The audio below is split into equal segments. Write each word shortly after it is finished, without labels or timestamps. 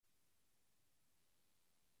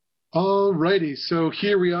All righty, so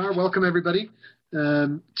here we are. Welcome everybody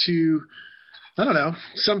to I don't know,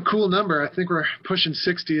 some cool number. I think we're pushing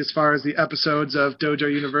 60 as far as the episodes of Dojo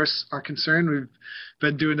Universe are concerned. We've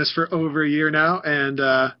been doing this for over a year now, and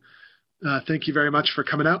thank you very much for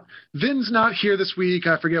coming out. Vin's not here this week.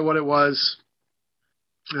 I forget what it was,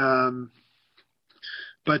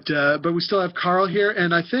 but we still have Carl here,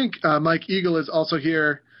 and I think Mike Eagle is also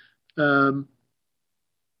here.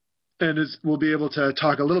 And we'll be able to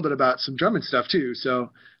talk a little bit about some drumming stuff too. So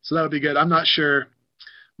that'll be good. I'm not sure,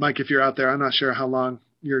 Mike, if you're out there, I'm not sure how long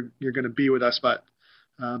you're going to be with us, but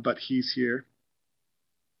he's here.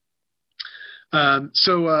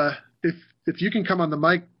 So if you can come on the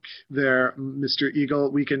mic there, Mr. Eagle,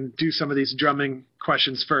 we can do some of these drumming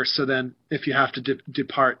questions first. So then if you have to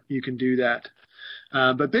depart, you can do that.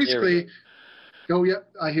 But basically, oh yeah,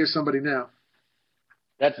 I hear somebody now.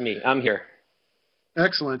 That's me. I'm here.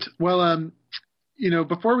 Excellent. Well,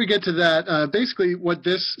 before we get to that, basically what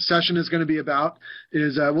this session is going to be about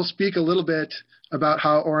is we'll speak a little bit about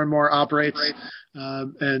how Oran Mor operates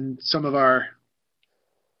and some of our,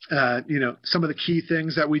 some of the key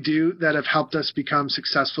things that we do that have helped us become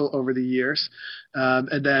successful over the years.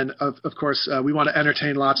 And then, of course, we want to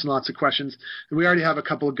entertain lots and lots of questions. And we already have a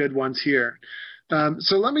couple of good ones here.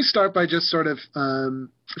 So let me start by just sort of,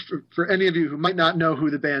 for any of you who might not know who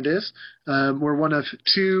the band is, we're one of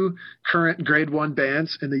two current grade 1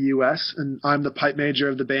 bands in the U.S., and I'm the pipe major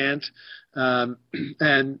of the band,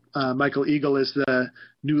 and Michael Eagle is the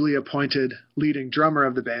newly appointed leading drummer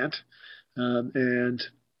of the band. And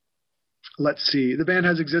let's see, the band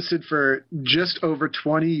has existed for just over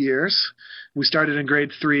 20 years. We started in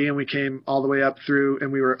grade 3, and we came all the way up through,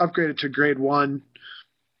 and we were upgraded to grade 1,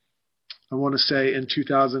 I want to say in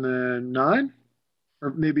 2009, or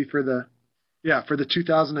maybe for the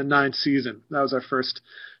 2009 season. That was our first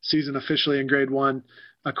season officially in grade 1,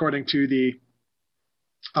 according to the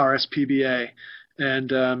RSPBA.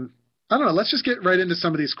 And I don't know, let's just get right into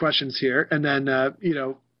some of these questions here, and then,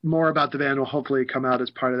 more about the band will hopefully come out as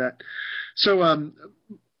part of that. So,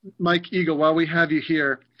 Mike Eagle, while we have you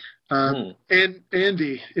here, and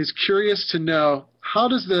Andy is curious to know, how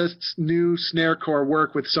does this new snare core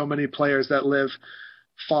work with so many players that live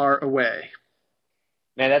far away?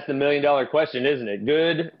 Man, that's the $1 million question, isn't it?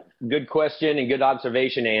 Good question and good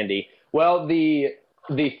observation, Andy. Well, the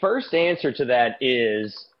first answer to that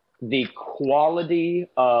is the quality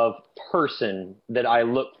of person that I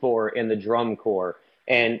look for in the drum corps.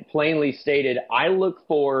 And plainly stated, I look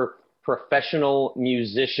for professional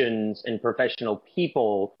musicians and professional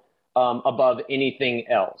people above anything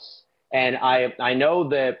else. And I know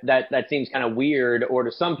that seems kind of weird, or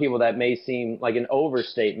to some people that may seem like an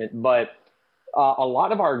overstatement, but a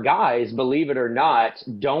lot of our guys, believe it or not,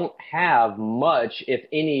 don't have much, if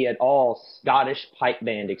any at all, Scottish pipe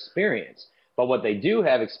band experience. But what they do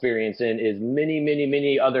have experience in is many, many,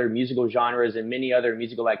 many other musical genres and many other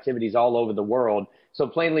musical activities all over the world. So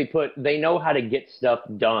plainly put, they know how to get stuff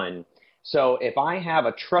done. So if I have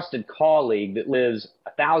a trusted colleague that lives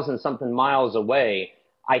 1,000-something miles away,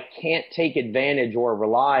 I can't take advantage or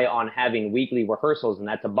rely on having weekly rehearsals, and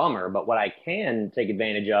that's a bummer. But what I can take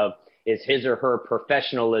advantage of is his or her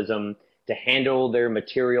professionalism to handle their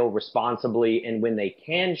material responsibly. And when they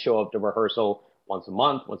can show up to rehearsal once a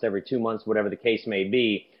month, once every 2 months, whatever the case may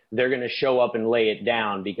be, they're going to show up and lay it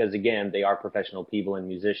down because, again, they are professional people and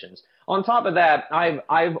musicians. On top of that,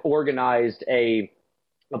 I've organized a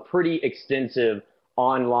pretty extensive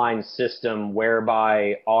online system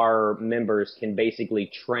whereby our members can basically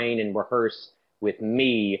train and rehearse with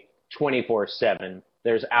me 24/7.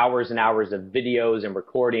 There's hours and hours of videos and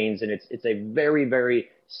recordings, and it's a very, very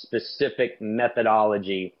specific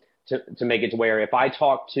methodology to make it to where if I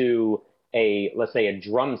talk to let's say a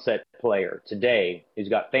drum set player today who's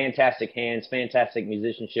got fantastic hands, fantastic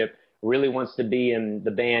musicianship, really wants to be in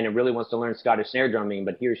the band and really wants to learn Scottish snare drumming,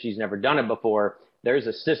 but he or she's never done it before, there's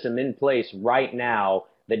a system in place right now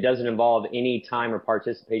that doesn't involve any time or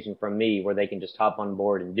participation from me where they can just hop on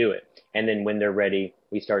board and do it. And then when they're ready,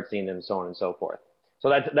 we start seeing them, so on and so forth. So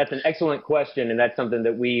that's an excellent question, and that's something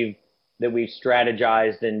that we've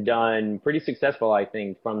strategized and done pretty successful, I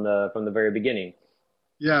think, from the very beginning.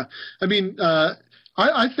 Yeah, I mean,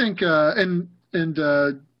 I think,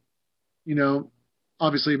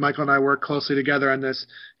 obviously Michael and I work closely together on this.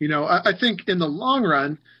 I think in the long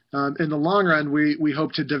run, we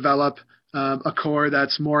hope to develop a core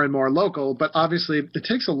that's more and more local, but obviously it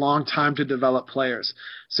takes a long time to develop players.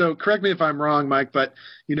 So correct me if I'm wrong, Mike, but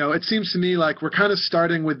it seems to me like we're kind of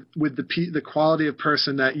starting with the quality of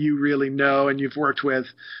person that you really know and you've worked with,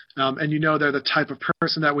 and they're the type of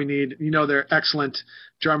person that we need. They're excellent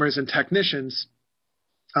drummers and technicians.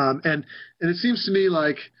 And it seems to me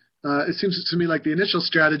like the initial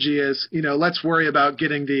strategy is, let's worry about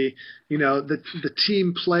getting the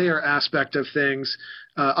team player aspect of things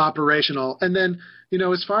operational, and then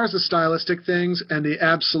as far as the stylistic things and the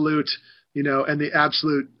absolute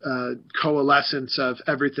coalescence of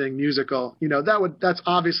everything musical, that's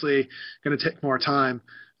obviously going to take more time.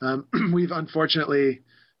 We've unfortunately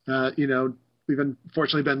been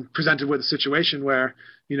presented with a situation where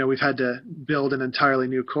we've had to build an entirely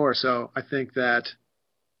new core. So I think that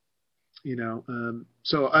I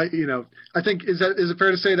think is it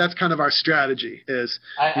fair to say that's kind of our strategy?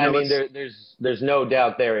 I mean, there's no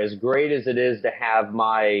doubt there. As great as it is to have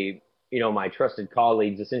my trusted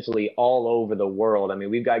colleagues essentially all over the world. I mean,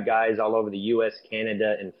 we've got guys all over the U.S.,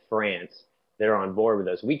 Canada, and France that are on board with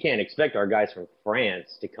us. We can't expect our guys from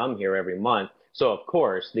France to come here every month. So, of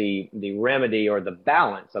course, the remedy, or the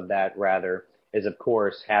balance of that, rather, is, of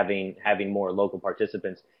course, having more local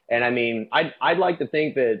participants. And, I mean, I'd like to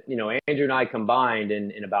think that, Andrew and I combined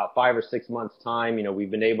in about 5 or 6 months' time,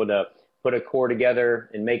 we've been able to put a core together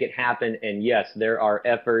and make it happen. And, yes, there are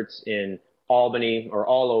efforts in Albany or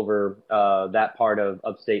all over that part of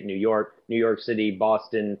upstate New York City,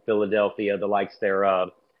 Boston, Philadelphia, the likes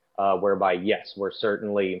thereof, whereby, yes, we're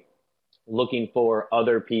certainly looking for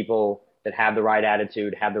other people that have the right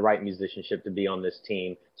attitude, have the right musicianship to be on this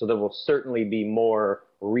team. So there will certainly be more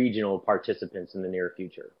regional participants in the near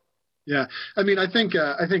future. Yeah, I mean, I think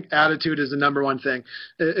attitude is the number one thing.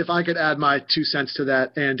 If I could add my 2 cents to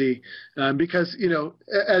that, Andy, because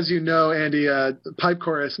as you know, Andy, pipe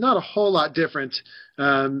chorus not a whole lot different.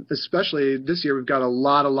 Especially this year, we've got a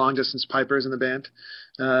lot of long distance pipers in the band.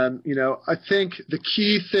 I think the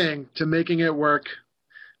key thing to making it work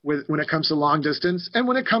when it comes to long distance, and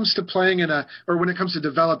when it comes to playing when it comes to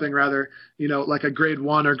developing, rather, like a grade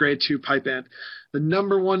 1 or grade 2 pipe band, the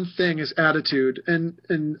number one thing is attitude. And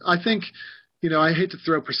I think, I hate to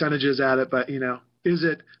throw percentages at it, but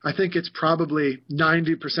I think it's probably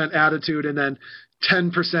 90% attitude and then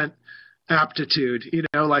 10% aptitude.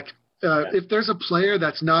 If there's a player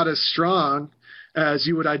that's not as strong as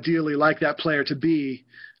you would ideally like that player to be,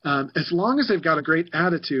 as long as they've got a great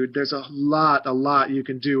attitude, there's a lot you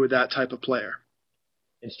can do with that type of player.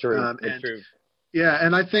 It's true. It's true. Yeah,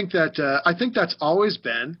 and I think that's always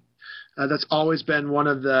been one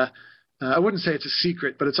of the. I wouldn't say it's a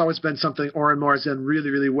secret, but it's always been something Oran Mor has done really,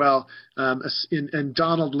 really well. And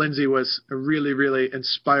Donald Lindsay was a really, really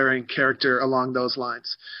inspiring character along those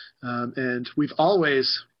lines. And we've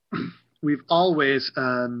always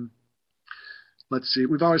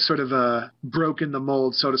sort of broken the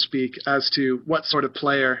mold, so to speak, as to what sort of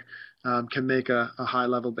player can make a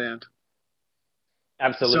high-level band.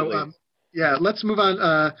 Absolutely. So, let's move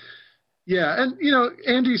on. And,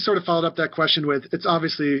 Andy sort of followed up that question with, it's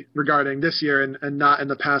obviously regarding this year and not in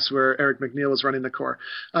the past where Eric McNeil was running the core.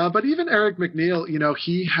 But even Eric McNeil,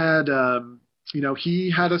 he had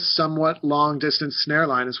a somewhat long-distance snare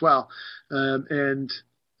line as well. And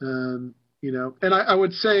I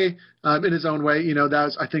would say in his own way,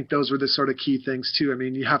 I think those were the sort of key things too. I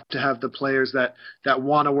mean, you have to have the players that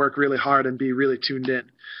want to work really hard and be really tuned in,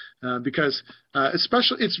 because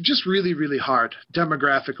especially it's just really, really hard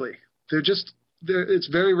demographically. It's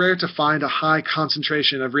very rare to find a high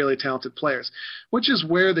concentration of really talented players, which is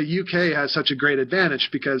where the UK has such a great advantage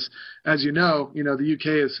because, as you know, the UK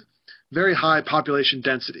is very high population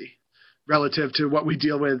density relative to what we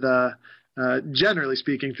deal with generally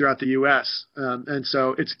speaking throughout the U.S. And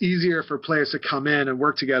so it's easier for players to come in and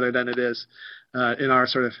work together than it is in our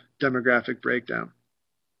sort of demographic breakdown.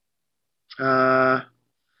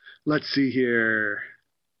 Let's see here.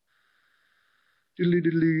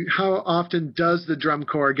 How often does the drum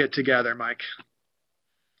corps get together, Mike?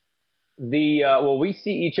 Well, we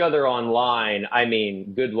see each other online. I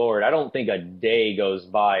mean, good Lord, I don't think a day goes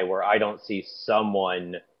by where I don't see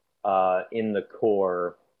someone in the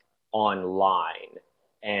corps online.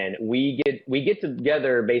 And we get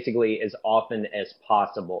together basically as often as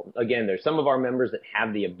possible. Again, there's some of our members that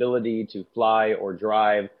have the ability to fly or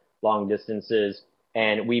drive long distances,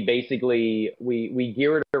 and we basically we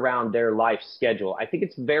gear it around their life schedule. I think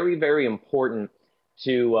it's very, very important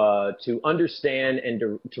to understand and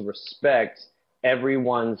to respect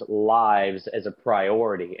everyone's lives as a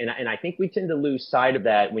priority. And I think we tend to lose sight of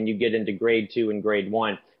that when you get into grade 2 and grade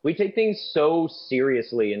 1. We take things so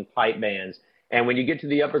seriously in pipe bands. And when you get to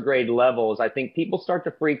the upper grade levels, I think people start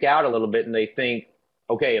to freak out a little bit and they think,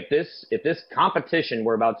 okay, if this competition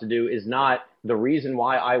we're about to do is not the reason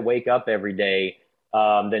why I wake up every day,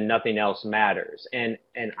 then nothing else matters. And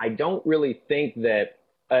I don't really think that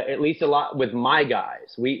at least a lot with my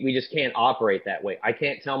guys. We just can't operate that way. I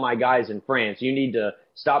can't tell my guys in France, you need to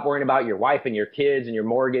stop worrying about your wife and your kids and your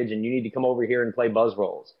mortgage, and you need to come over here and play buzz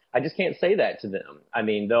rolls. I just can't say that to them. I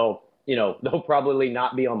mean, they'll probably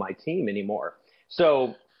not be on my team anymore.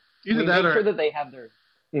 So either that make or sure that they have their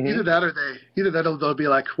either that or they'll be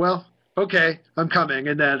like, well, okay, I'm coming,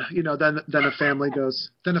 and then then a family goes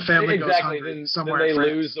exactly. goes hungry somewhere. Then they in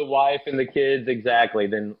France. lose the wife and the kids. Exactly.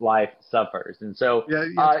 Then life suffers, and so yeah,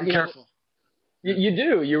 you have to be careful. You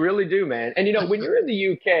do. You really do, man. And, when you're in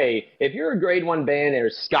the UK, if you're a grade 1 band in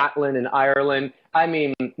Scotland and Ireland, I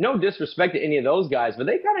mean, no disrespect to any of those guys, but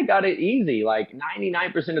they kind of got it easy. Like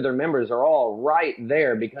 99% of their members are all right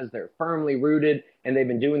there because they're firmly rooted and they've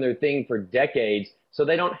been doing their thing for decades. So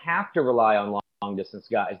they don't have to rely on long distance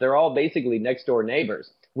guys. They're all basically next door neighbors.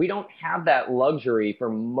 We don't have that luxury for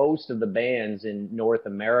most of the bands in North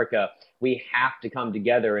America. We have to come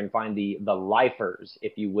together and find the lifers,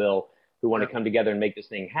 if you will, who want to come together and make this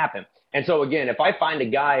thing happen. And so, again, if I find a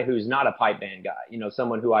guy who's not a pipe band guy,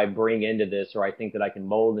 someone who I bring into this or I think that I can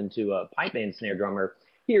mold into a pipe band snare drummer,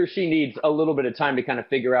 he or she needs a little bit of time to kind of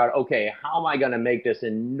figure out, okay, how am I going to make this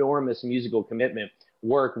enormous musical commitment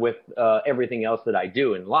work with everything else that I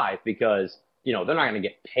do in life? Because, they're not going to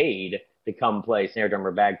get paid to come play snare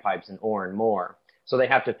drummer, bagpipes, and Oran Mor. So they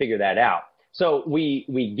have to figure that out. So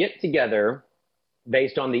we get together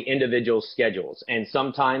based on the individual schedules. And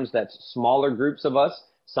sometimes that's smaller groups of us.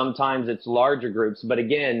 Sometimes it's larger groups. But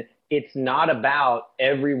again, it's not about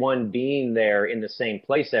everyone being there in the same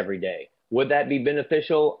place every day. Would that be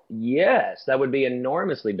beneficial? Yes, that would be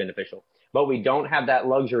enormously beneficial. But we don't have that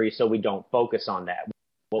luxury, so we don't focus on that.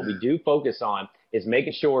 What we do focus on is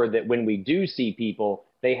making sure that when we do see people,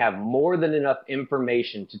 they have more than enough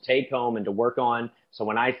information to take home and to work on. So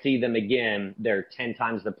when I see them again, they're 10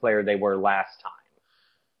 times the player they were last time.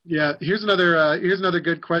 Yeah, here's another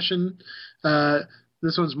good question.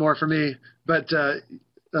 This one's more for me, but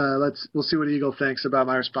we'll see what Eagle thinks about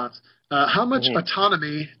my response. How much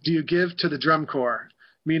autonomy do you give to the drum corps?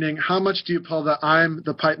 Meaning, how much do you pull the I'm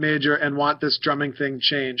the pipe major and want this drumming thing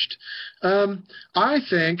changed? I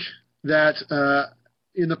think that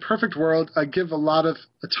in the perfect world, I give a lot of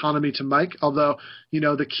autonomy to Mike, although,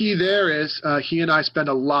 the key there is he and I spend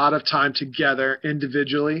a lot of time together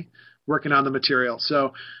individually working on the material.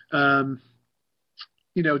 So,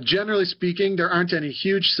 generally speaking, there aren't any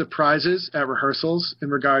huge surprises at rehearsals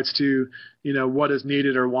in regards to, what is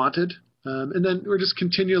needed or wanted. And then we're just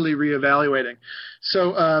continually reevaluating.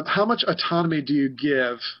 So how much autonomy do you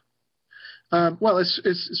give? Well,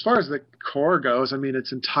 as far as the core goes, I mean,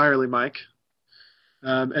 it's entirely Mike.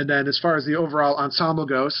 And then as far as the overall ensemble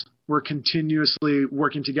goes, we're continuously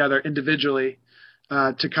working together individually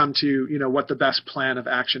to come to, what the best plan of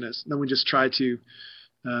action is. And then we just try to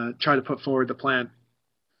put forward the plan.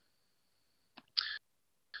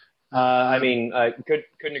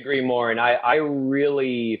 Couldn't agree more. And I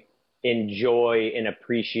really enjoy and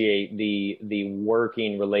appreciate the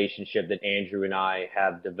working relationship that Andrew and I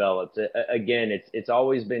have developed. Again, it's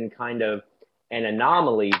always been kind of an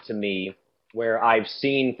anomaly to me where I've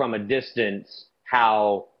seen from a distance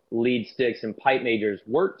how lead sticks and pipe majors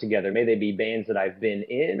work together. May they be bands that I've been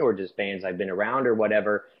in or just bands I've been around or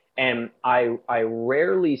whatever. And I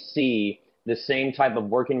rarely see the same type of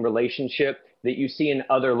working relationship that you see in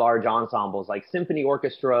other large ensembles like symphony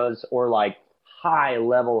orchestras or like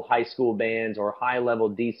high-level high school bands or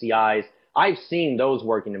high-level DCIs. I've seen those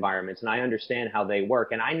working environments, and I understand how they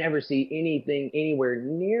work. And I never see anything anywhere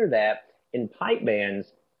near that in pipe bands,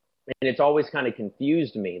 and it's always kind of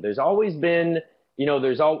confused me. There's always been, we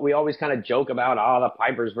always kind of joke about, the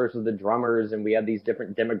pipers versus the drummers, and we have these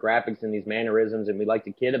different demographics and these mannerisms, and we like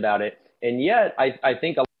to kid about it. And yet, I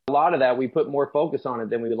think a lot of that, we put more focus on it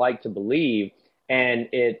than we would like to believe, and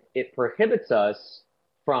it prohibits us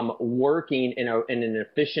from working in an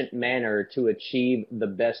efficient manner to achieve the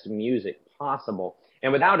best music possible.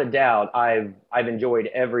 And without a doubt, I've enjoyed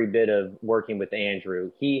every bit of working with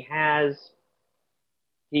Andrew. He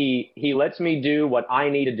lets me do what I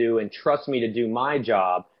need to do and trusts me to do my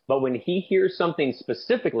job. But when he hears something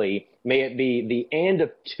specifically, may it be the end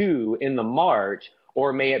of two in the march,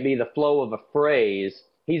 or may it be the flow of a phrase,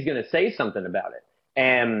 he's going to say something about it.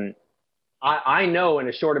 And I know in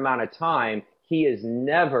a short amount of time, he is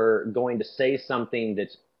never going to say something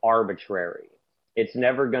that's arbitrary. It's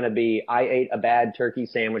never going to be, I ate a bad turkey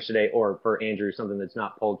sandwich today, or for Andrew, something that's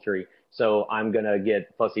not poultry, so I'm going to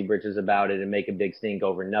get fussy britches about it and make a big stink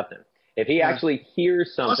over nothing. If he actually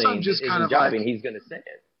hears something that isn't jiving, he's going to say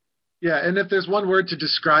it. Yeah, and if there's one word to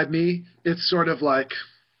describe me, it's sort of like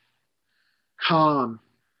calm.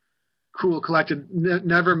 cool, collected,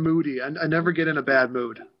 never moody. I never get in a bad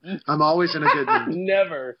mood. I'm always in a good mood.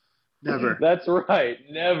 Never. Never. That's right.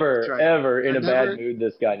 Never, That's right. ever in a bad mood.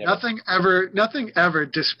 This guy never. Nothing ever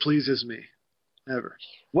displeases me. Ever.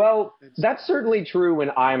 Well, that's certainly true when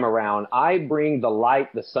I'm around. I bring the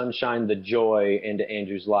light, the sunshine, the joy into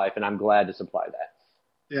Andrew's life, and I'm glad to supply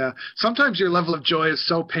that. Yeah. Sometimes your level of joy is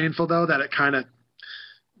so painful, though, that it kind of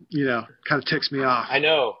ticks me off. I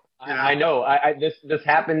know. I know. This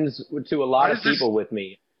happens to a lot of people with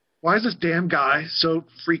me. Why is this damn guy so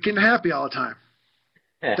freaking happy all the time?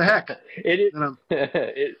 What the heck? It is.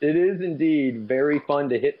 It is indeed very fun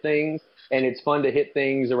to hit things, and it's fun to hit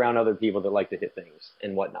things around other people that like to hit things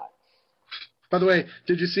and whatnot. By the way,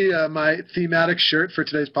 did you see my thematic shirt for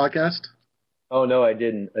today's podcast? Oh no, I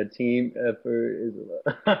didn't. A team effort is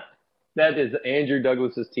that is Andrew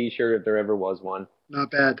Douglas's T-shirt if there ever was one.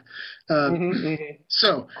 Not bad.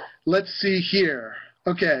 So let's see here.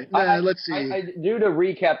 Okay, let's see. Due to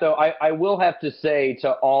recap, though, I will have to say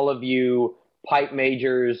to all of you pipe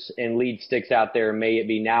majors and lead sticks out there, may it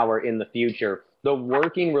be now or in the future, the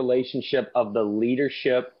working relationship of the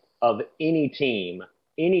leadership of any team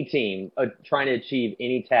trying to achieve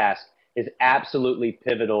any task is absolutely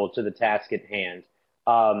pivotal to the task at hand.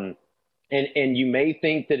 And you may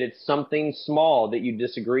think that it's something small that you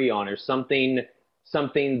disagree on or something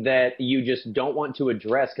that you just don't want to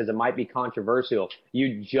address because it might be controversial.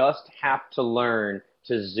 You just have to learn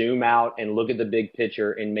to zoom out and look at the big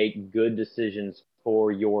picture and make good decisions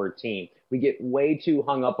for your team. We get way too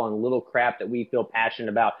hung up on little crap that we feel passionate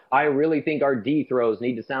about. I really think our D throws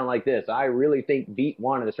need to sound like this. I really think beat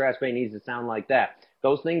one of the Strathspey Bay needs to sound like that.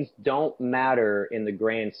 Those things don't matter in the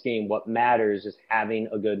grand scheme. What matters is having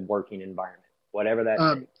a good working environment, whatever that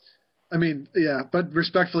takes. I mean, yeah, but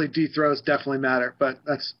respectfully, D throws definitely matter, but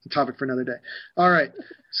that's a topic for another day. All right,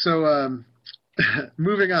 so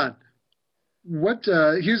moving on.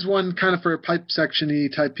 Here's one kind of for pipe section-y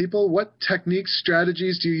type people. What techniques,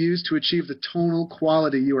 strategies do you use to achieve the tonal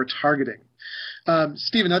quality you are targeting?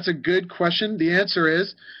 Stephen, that's a good question. The answer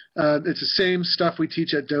is it's the same stuff we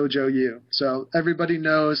teach at Dojo U. So everybody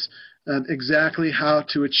knows exactly how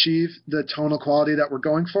to achieve the tonal quality that we're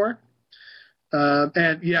going for.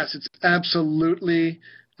 And yes, it's absolutely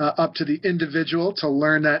up to the individual to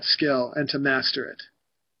learn that skill and to master it.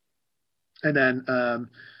 And then,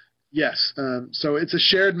 yes, so it's a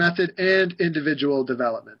shared method and individual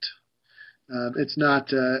development. It's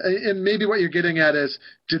not, and maybe what you're getting at is,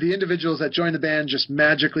 do the individuals that join the band just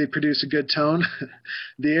magically produce a good tone?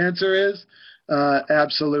 The answer is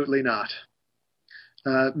absolutely not.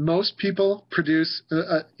 Most people produce,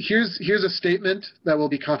 here's a statement that will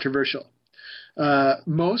be controversial.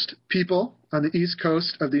 Most people on the East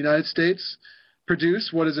Coast of the United States produce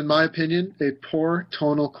what is, in my opinion, a poor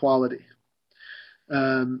tonal quality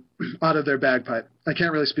out of their bagpipe. I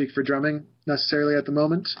can't really speak for drumming necessarily at the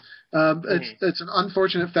moment. It's an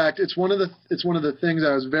unfortunate fact. It's one of the things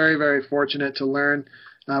I was very, very fortunate to learn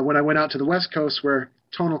when I went out to the West Coast, where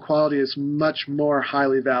tonal quality is much more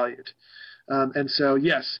highly valued. And so,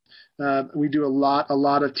 yes, we do a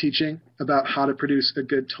lot of teaching about how to produce a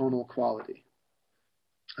good tonal quality.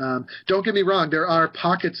 Don't get me wrong, there are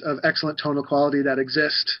pockets of excellent tonal quality that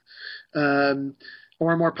exist.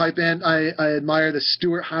 Oran Mor Pipe Band, I admire the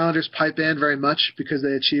Stuart Highlanders Pipe Band very much because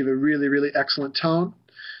they achieve a really, really excellent tone.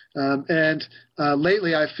 And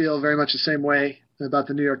lately I feel very much the same way about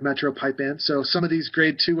the New York Metro Pipe Band. So some of these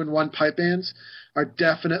grade 2 and 1 pipe bands are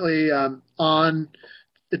definitely on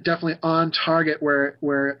target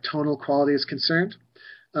where tonal quality is concerned.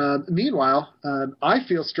 Meanwhile, I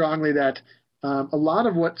feel strongly that a lot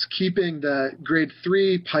of what's keeping the grade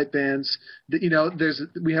 3 pipe bands,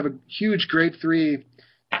 we have a huge grade 3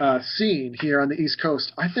 scene here on the East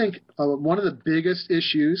Coast. I think one of the biggest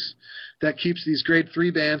issues that keeps these grade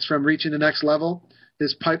 3 bands from reaching the next level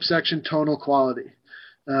is pipe section tonal quality.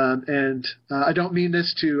 And I don't mean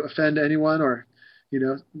this to offend anyone or,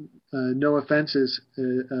 no offenses,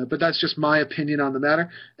 but that's just my opinion on the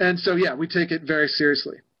matter. And so, yeah, we take it very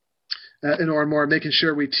seriously. In Oran Mor, making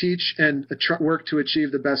sure we teach and work to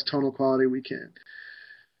achieve the best tonal quality we can.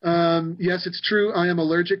 Yes, it's true. I am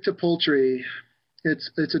allergic to poultry.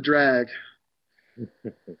 It's a drag.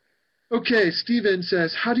 Okay, Stephen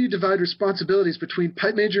says, how do you divide responsibilities between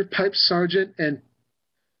pipe major, pipe sergeant, and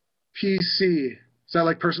PC? Is that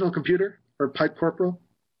like personal computer or pipe corporal?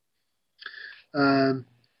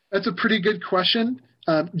 That's a pretty good question.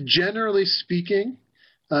 Generally speaking,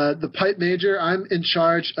 the pipe major, I'm in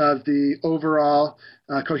charge of the overall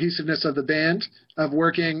cohesiveness of the band, of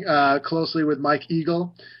working closely with Mike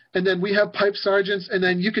Eagle. And then we have pipe sergeants, and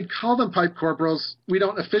then you could call them pipe corporals. We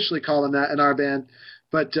don't officially call them that in our band,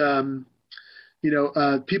 but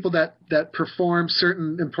people that perform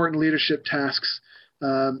certain important leadership tasks,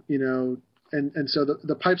 and so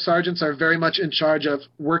the pipe sergeants are very much in charge of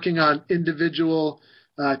working on individual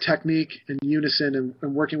technique and unison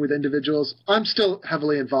and working with individuals. I'm still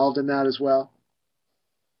heavily involved in that as well.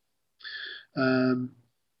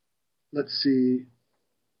 Let's see.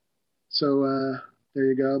 So there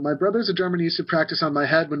you go. My brothers a drummer used to practice on my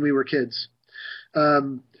head when we were kids.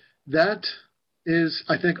 That is,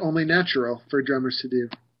 I think, only natural for drummers to do.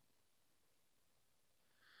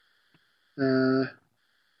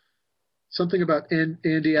 Something about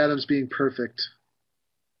Andy Adams being perfect.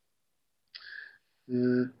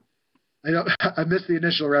 I missed the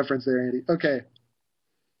initial reference there, Andy. Okay.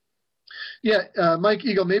 Yeah, Mike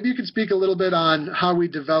Eagle, maybe you could speak a little bit on how we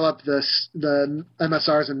develop the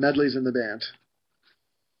MSRs and medleys in the band.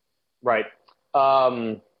 Right.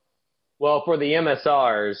 Well, for the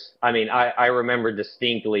MSRs, I mean, I remember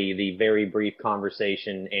distinctly the very brief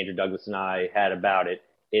conversation Andrew Douglas and I had about it,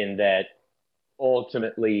 in that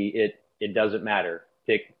ultimately it doesn't matter.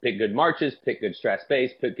 Pick good marches, pick good Strat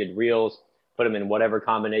bass, pick good reels, put them in whatever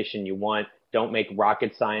combination you want. Don't make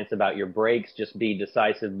rocket science about your breaks. Just be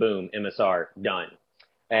decisive. Boom, MSR, done.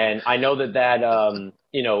 And I know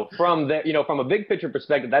from a big picture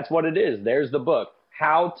perspective, that's what it is. There's the book.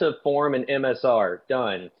 How to form an MSR,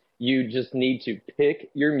 done. You just need to pick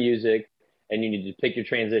your music and you need to pick your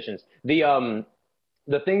transitions. The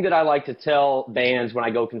thing that I like to tell bands when I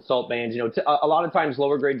go consult bands, a lot of times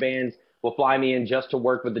lower grade bands will fly me in just to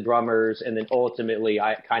work with the drummers, and then ultimately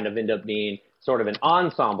I kind of end up being sort of an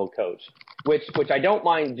ensemble coach, which I don't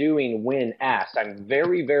mind doing when asked. I'm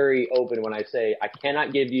very, very open when I say I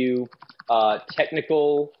cannot give you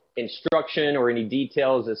technical instruction or any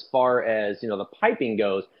details as far as the piping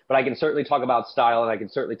goes, but I can certainly talk about style and I can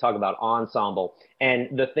certainly talk about ensemble.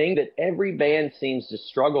 And the thing that every band seems to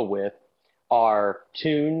struggle with are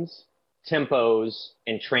tunes, tempos,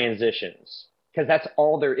 and transitions, because that's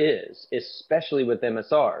all there is, especially with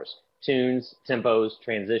MSRs. Tunes, tempos,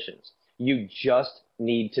 transitions. You just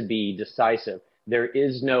need to be decisive. There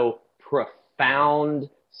is no profound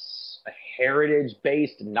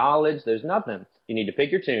heritage-based knowledge. There's nothing. You need to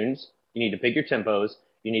pick your tunes. You need to pick your tempos.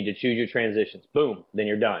 You need to choose your transitions. Boom, then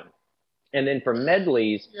you're done. And then for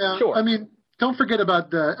medleys, sure. I mean, don't forget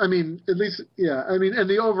about and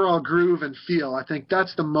the overall groove and feel. I think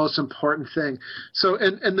that's the most important thing. So,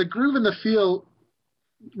 and the groove and the feel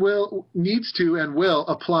needs to and will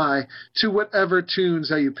apply to whatever tunes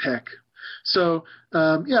that you pick. So,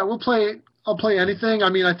 I'll play anything. I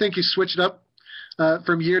mean, I think you switch it up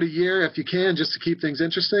from year to year if you can, just to keep things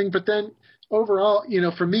interesting. But then overall,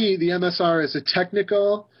 for me, the MSR is a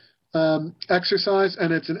technical exercise,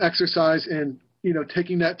 and it's an exercise in,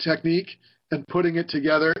 taking that technique and putting it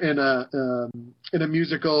together in a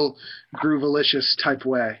musical, groovalicious type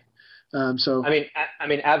way. So I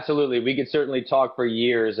mean, absolutely. We could certainly talk for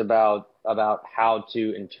years about how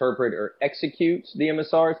to interpret or execute the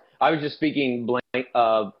MSRs. I was just speaking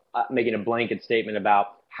making a blanket statement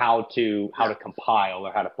about how to compile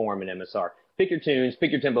or how to form an MSR. Pick your tunes,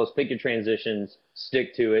 pick your tempos, pick your transitions,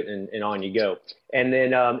 stick to it, and on you go. And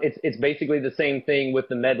then it's basically the same thing with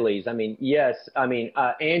the medleys. I mean, yes,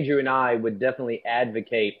 Andrew and I would definitely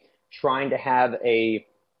advocate trying to have a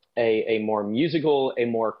more musical, a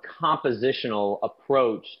more compositional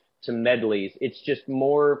approach to medleys. It's just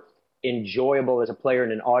more enjoyable as a player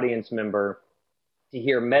and an audience member to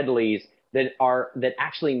hear medleys that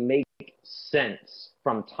actually make sense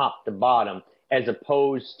from top to bottom, as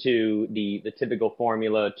opposed to the typical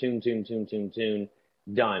formula, tune, tune, tune, tune, tune,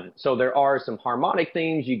 done. So there are some harmonic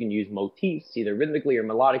things. You can use motifs, either rhythmically or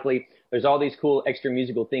melodically. There's all these cool extra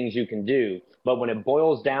musical things you can do. But when it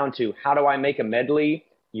boils down to how do I make a medley,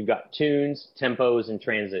 you've got tunes, tempos, and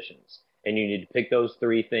transitions. And you need to pick those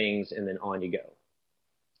three things, and then on you go.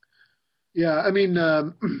 Yeah,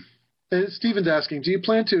 Stephen's asking, do you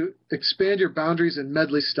plan to expand your boundaries in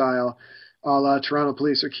medley style, a la Toronto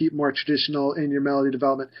Police, or keep more traditional in your medley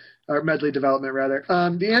development, rather?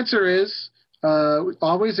 The answer is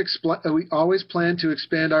we always plan to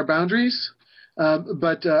expand our boundaries,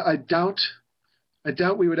 but I doubt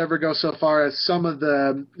we would ever go so far as some of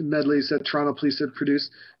the medleys that Toronto Police have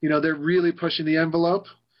produced. They're really pushing the envelope.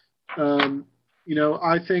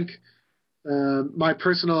 I think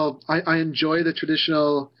I enjoy the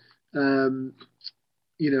traditional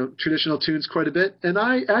traditional tunes quite a bit. And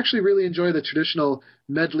I actually really enjoy the traditional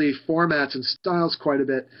medley formats and styles quite a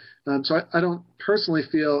bit. So I don't personally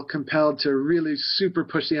feel compelled to really super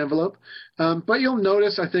push the envelope. But you'll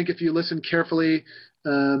notice, I think, if you listen carefully,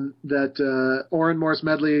 that Oran Mor's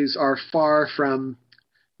medleys are far from,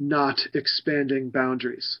 not expanding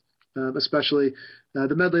boundaries. Especially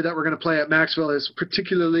the medley that we're going to play at Maxwell is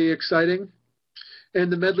particularly exciting. And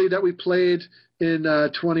the medley that we played in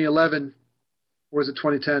 2011, or was it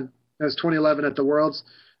 2010? That was 2011 at the Worlds,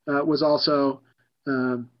 was also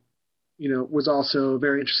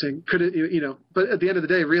very interesting. But at the end of the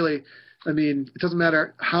day, really, I mean, it doesn't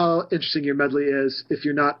matter how interesting your medley is if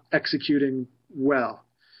you're not executing well,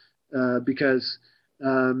 because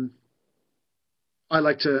I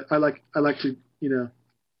like to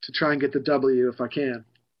to try and get the W if I can,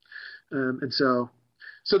 So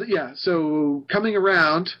coming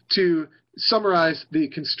around to summarize the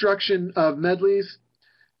construction of medleys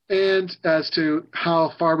and as to how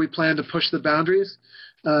far we plan to push the boundaries.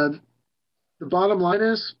 The bottom line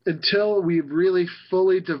is, until we've really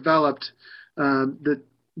fully developed the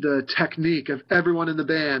technique of everyone in the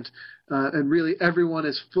band, and really everyone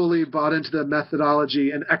is fully bought into the methodology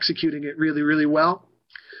and executing it really, really well,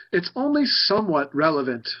 it's only somewhat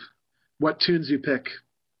relevant what tunes you pick.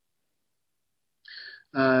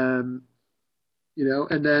 And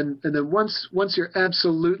then once you're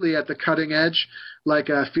absolutely at the cutting edge, like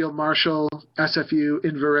a Field Marshal, SFU,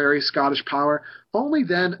 Inverary, Scottish Power, only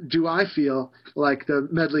then do I feel like the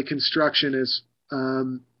medley construction is,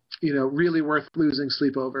 really worth losing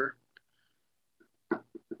sleep over.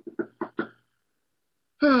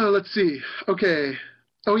 Let's see. Okay.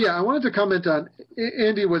 Oh yeah, I wanted to comment on,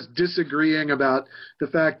 Andy was disagreeing about the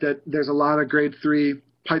fact that there's a lot of grade 3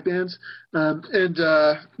 pipe bands. I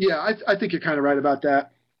think you're kind of right about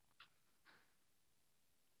that.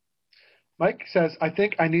 Mike says, I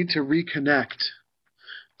think I need to reconnect.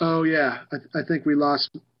 Oh yeah, I think we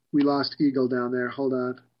lost Eagle down there. Hold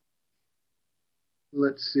on.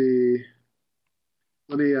 Let's see.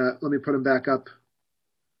 Let me put him back up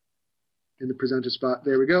in the presenter spot.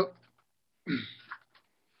 There we go.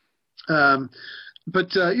 I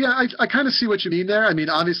kind of see what you mean there. I mean,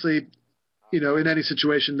 obviously, in any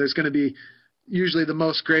situation, there's going to be usually the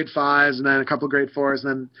most grade 5s and then a couple grade 4s and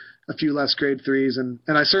then a few less grade 3s. And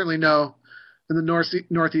I certainly know in the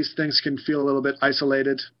Northeast things can feel a little bit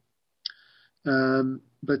isolated.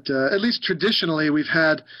 But at least traditionally, we've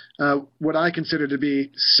had what I consider to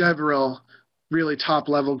be several really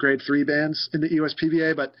top-level grade 3 bands in the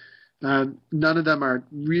USPBA, but none of them are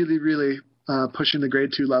really, really pushing the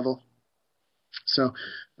grade 2 level. So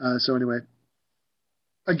anyway.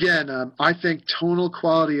 Again, I think tonal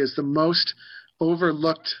quality is the most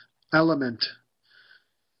overlooked element.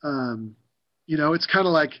 It's kind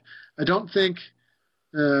of like, I don't think,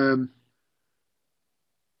 I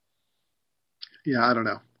don't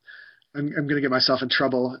know. I'm going to get myself in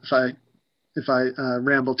trouble if I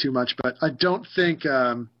ramble too much, but I don't think,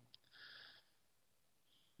 I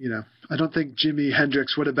don't think Jimi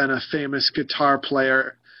Hendrix would have been a famous guitar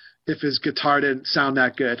player if his guitar didn't sound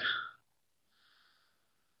that good.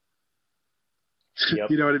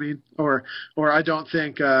 Yep. You know what I mean? Or I don't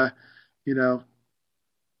think, I don't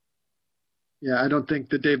think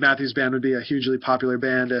the Dave Matthews Band would be a hugely popular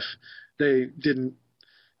band if they didn't,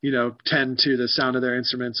 tend to the sound of their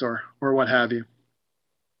instruments or what have you.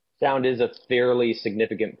 Sound is a fairly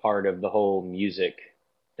significant part of the whole music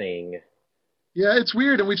thing. Yeah, it's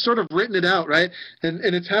weird, and we've sort of written it out, right? And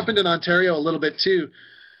it's happened in Ontario a little bit too.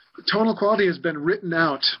 Tonal quality has been written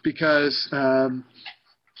out because I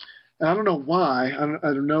don't know why.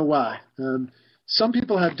 I don't know why. Some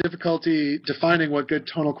people have difficulty defining what good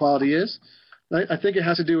tonal quality is. Right? I think it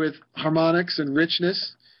has to do with harmonics and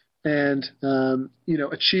richness, and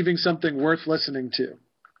achieving something worth listening to.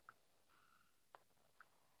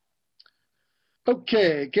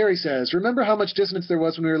 Okay, Gary says, remember how much dissonance there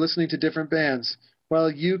was when we were listening to different bands? While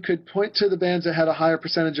you could point to the bands that had a higher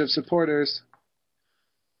percentage of supporters,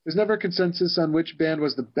 there's never a consensus on which band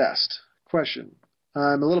was the best. Question.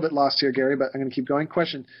 I'm a little bit lost here, Gary, but I'm going to keep going.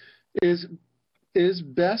 Question. Is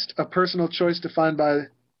best a personal choice defined by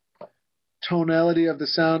tonality of the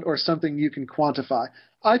sound or something you can quantify?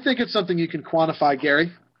 I think it's something you can quantify,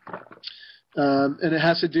 Gary. And it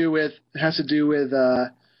has to do with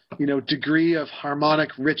degree of harmonic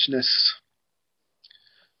richness.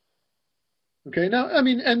 Okay, now, I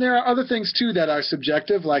mean, and there are other things too that are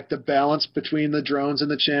subjective, like the balance between the drones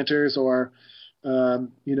and the chanters, or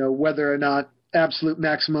whether or not absolute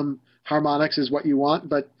maximum harmonics is what you want.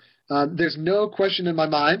 But there's no question in my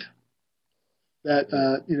mind that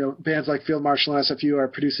bands like Field Marshal and SFU are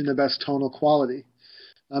producing the best tonal quality,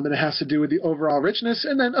 and it has to do with the overall richness,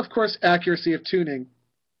 and then of course accuracy of tuning.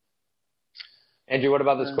 Andrew, what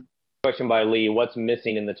about this question by Lee? What's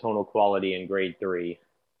missing in the tonal quality in grade 3?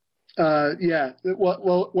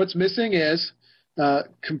 Well, what's missing is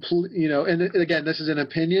complete. And again, this is an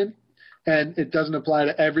opinion. and it doesn't apply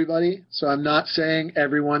to everybody. So I'm not saying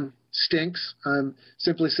everyone stinks. I'm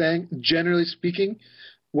simply saying, generally speaking,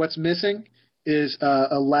 what's missing is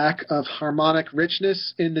a lack of harmonic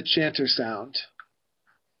richness in the chanter sound.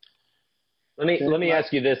 Let me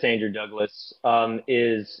ask you this, Andrew Douglas.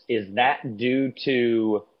 Is that due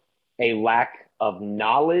to a lack of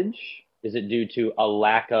knowledge? Is it due to a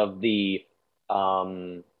lack of the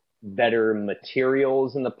better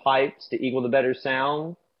materials in the pipes to equal the better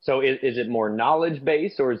sound? So is it more knowledge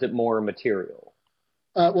based or is it more material?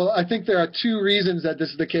 Well, I think there are two reasons that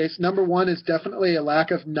this is the case. Number one is definitely a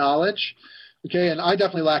lack of knowledge. Okay, and I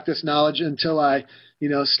definitely lacked this knowledge until I,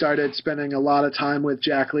 started spending a lot of time with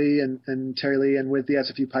Jack Lee and Terry Lee and with the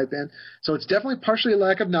SFU pipe band. So it's definitely partially a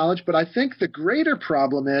lack of knowledge, but I think the greater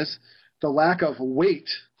problem is the lack of weight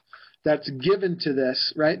that's given to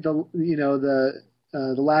this, right? The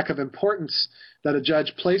lack of importance that a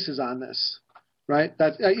judge places on this, right?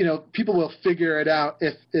 That people will figure it out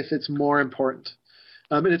if it's more important,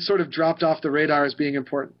 and it's sort of dropped off the radar as being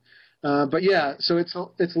important. But yeah, so it's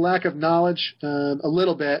a lack of knowledge a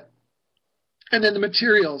little bit, and then the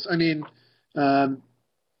materials. I mean,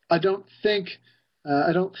 I don't think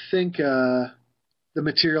the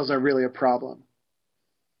materials are really a problem.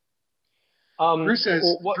 Bruce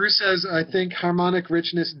says, I think harmonic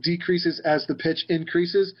richness decreases as the pitch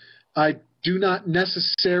increases. I do not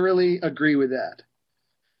necessarily agree with that.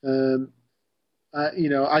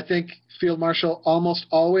 I think Field Marshal almost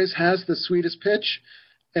always has the sweetest pitch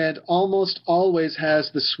and almost always has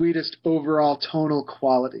the sweetest overall tonal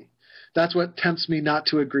quality. That's what tempts me not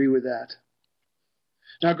to agree with that.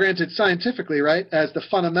 Now, granted, scientifically, right, as the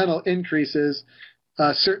fundamental increases,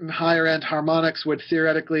 certain higher-end harmonics would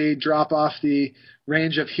theoretically drop off the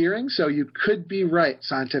range of hearing, so you could be right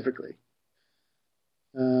scientifically.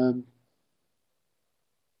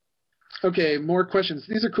 Okay, more questions.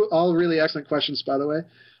 These are all really excellent questions, by the way.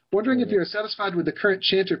 Wondering if you're satisfied with the current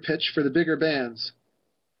chanter pitch for the bigger bands.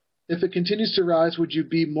 If it continues to rise, would you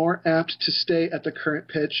be more apt to stay at the current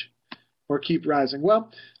pitch or keep rising?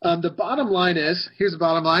 Well, the bottom line is, here's the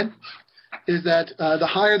bottom line, is that the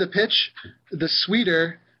higher the pitch, the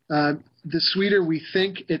sweeter we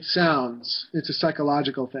think it sounds. It's a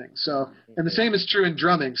psychological thing. So, and the same is true in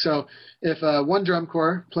drumming. So if one drum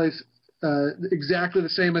corps plays exactly the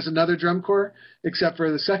same as another drum corps, except for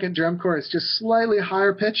the second drum corps is just slightly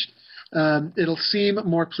higher pitched, it'll seem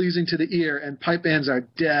more pleasing to the ear, and pipe bands are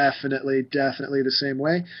definitely the same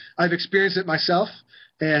way. I've experienced it myself,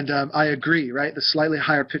 and I agree, right? The slightly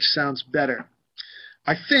higher pitch sounds better.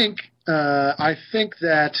 I think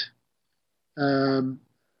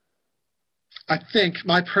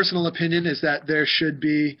my personal opinion is that there should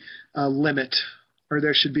be a limit, or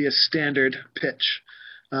there should be a standard pitch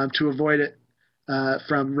to avoid it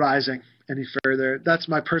from rising any further. That's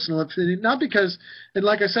my personal opinion. Not because, and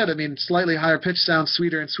like I said, I mean, slightly higher pitch sounds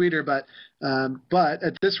sweeter and sweeter, but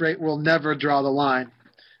at this rate, we'll never draw the line,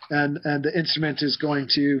 and the instrument is going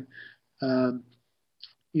to,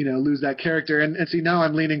 lose that character. And see, now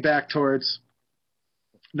I'm leaning back towards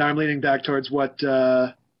what.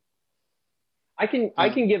 I can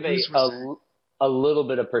give a little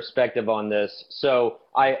bit of perspective on this. So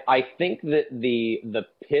I think that the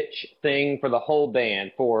pitch thing for the whole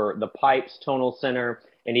band, for the pipes, tonal center,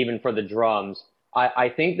 and even for the drums,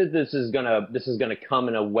 I think that this is gonna come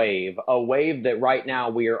in a wave that right now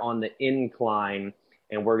we are on the incline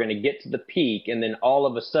and we're gonna get to the peak, and then all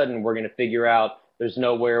of a sudden we're gonna figure out there's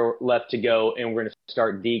nowhere left to go, and we're going to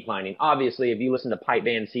start declining. Obviously, if you listen to pipe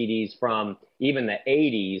band CDs from even the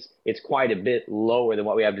 80s, it's quite a bit lower than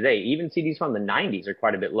what we have today. Even CDs from the 90s are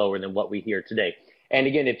quite a bit lower than what we hear today. And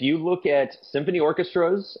again, if you look at symphony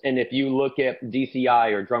orchestras and if you look at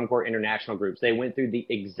DCI or drum corps international groups, they went through the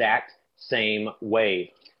exact same wave.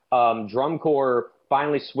 Drum corps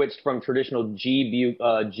finally switched from traditional G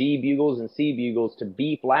bugles and C bugles to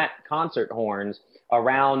B flat concert horns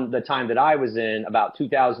around the time that I was in, about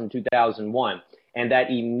 2000, 2001. And that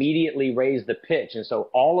immediately raised the pitch. And so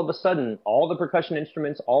all of a sudden, all the percussion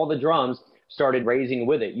instruments, all the drums started raising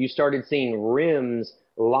with it. You started seeing rims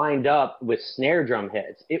lined up with snare drum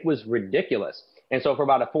heads. It was ridiculous. And so for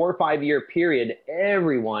about a 4 or 5 year period,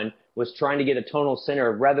 everyone was trying to get a tonal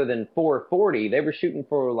center rather than 440. They were shooting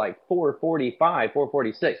for like 445,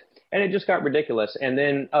 446. And it just got ridiculous. And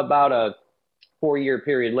then about a 4 year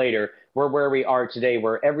period later, we're where we are today,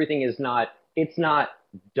 where everything is it's not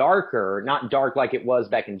darker, not dark like it was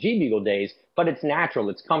back in G-Bugle days, but it's natural,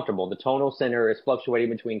 it's comfortable. The tonal center is fluctuating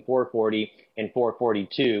between 440 and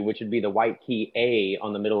 442, which would be the white key A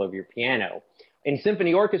on the middle of your piano. In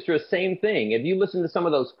symphony orchestra, same thing. If you listen to some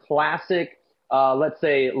of those classic let's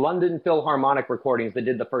say, London Philharmonic recordings that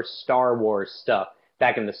did the first Star Wars stuff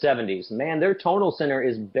back in the 70s. Man, their tonal center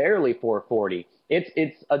is barely 440.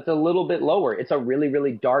 It's a little bit lower. It's a really,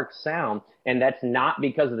 really dark sound, and that's not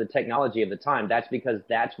because of the technology of the time. That's because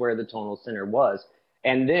that's where the tonal center was.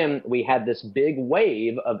 And then we had this big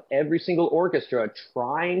wave of every single orchestra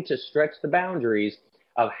trying to stretch the boundaries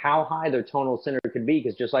of how high their tonal center could be,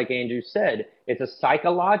 because just like Andrew said, it's a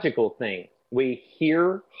psychological thing. We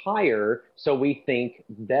hear higher, so we think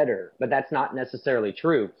better, but that's not necessarily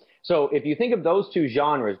true. So if you think of those two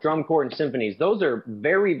genres, drum corps and symphonies, those are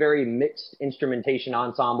very, very mixed instrumentation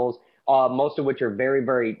ensembles, most of which are very,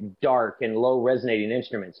 very dark and low resonating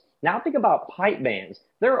instruments. Now think about pipe bands.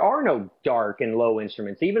 There are no dark and low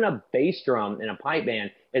instruments. Even a bass drum in a pipe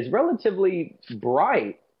band is relatively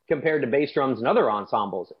bright compared to bass drums and other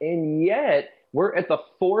ensembles. And yet we're at the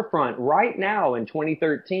forefront right now in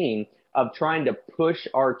 2013 of trying to push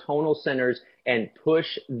our tonal centers and push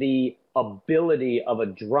the ability of a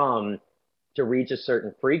drum to reach a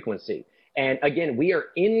certain frequency. And again, we are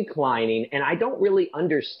inclining, and I don't really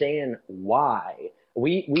understand why.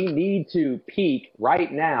 We need to peak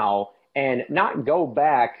right now and not go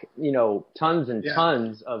back, tons and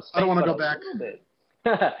tons of space. I don't want to go back.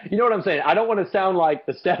 You know what I'm saying? I don't want to sound like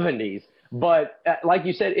the 70s, but like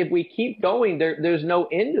you said, if we keep going, there's no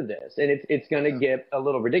end to this, and it's going to get a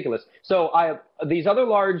little ridiculous. So these other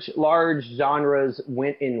large genres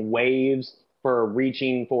went in waves for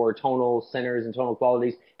reaching for tonal centers and tonal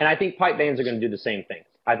qualities, and I think pipe bands are going to do the same thing.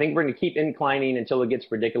 I think we're going to keep inclining until it gets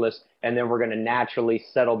ridiculous, and then we're going to naturally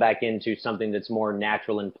settle back into something that's more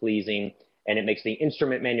natural and pleasing, and it makes the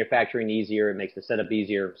instrument manufacturing easier, it makes the setup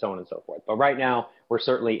easier, so on and so forth. But right now, we're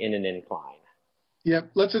certainly in an incline. Yeah,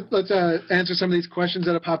 let's answer some of these questions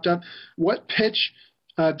that have popped up. What pitch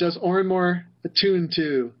does Oran Mor tune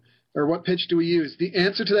to, or what pitch do we use? The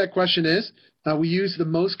answer to that question is we use the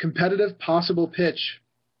most competitive possible pitch.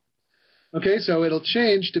 Okay, so it'll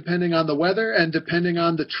change depending on the weather and depending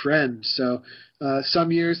on the trend. So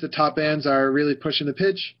some years the top bands are really pushing the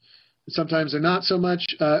pitch. Sometimes they're not so much,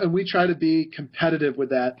 and we try to be competitive with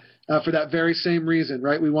that for that very same reason,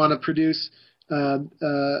 right? We want to produce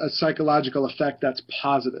a psychological effect that's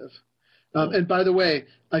positive. And by the way,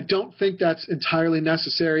 I don't think that's entirely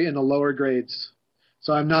necessary in the lower grades.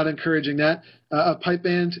 So I'm not encouraging that. A pipe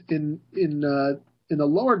band in the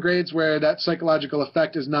lower grades where that psychological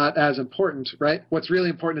effect is not as important, right? What's really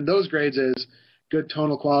important in those grades is good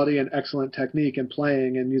tonal quality and excellent technique and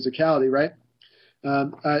playing and musicality, right?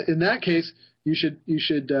 In that case, you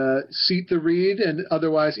should seat the reed and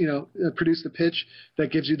otherwise, produce the pitch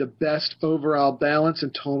that gives you the best overall balance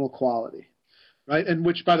and tonal quality, right? And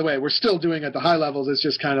which, by the way, we're still doing at the high levels. It's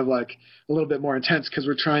just kind of like a little bit more intense because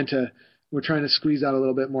we're trying to squeeze out a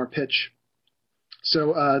little bit more pitch.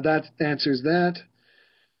 So that answers that.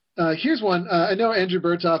 Here's one. I know Andrew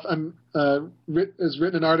Berthoff has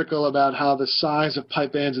written an article about how the size of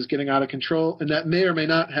pipe bands is getting out of control, and that may or may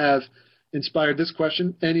not have inspired this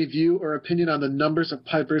question. Any view or opinion on the numbers of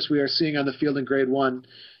pipers we are seeing on the field in grade 1?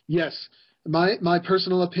 Yes. My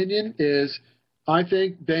personal opinion is I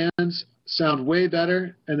think bands sound way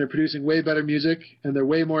better, and they're producing way better music, and they're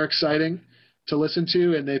way more exciting to listen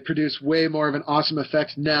to, and they produce way more of an awesome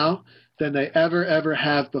effect now than they ever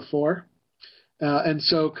have before. And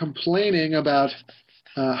so complaining about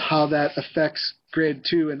how that affects grade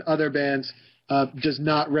 2 and other bands does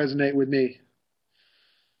not resonate with me.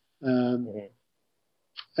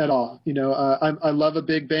 At all. I love a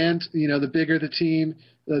big band. The bigger the team,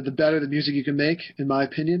 the better the music you can make, in my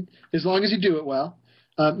opinion, as long as you do it well.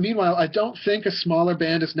 Meanwhile, I don't think a smaller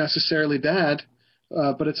band is necessarily bad,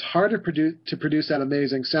 but it's harder to produce that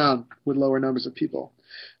amazing sound with lower numbers of people.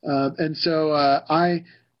 And so I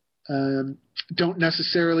don't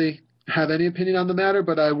necessarily have any opinion on the matter,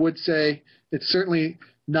 but I would say it's certainly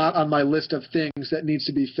not on my list of things that needs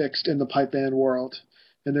to be fixed in the pipe band world.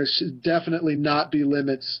 And there should definitely not be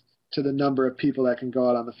limits to the number of people that can go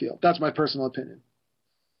out on the field. That's my personal opinion.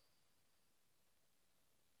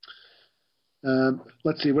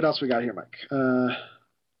 Let's see, what else we got here, Mike?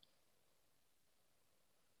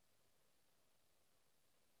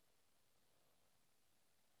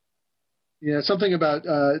 Yeah, something about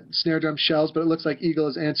snare drum shells, but it looks like Eagle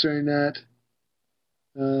is answering that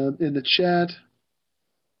in the chat.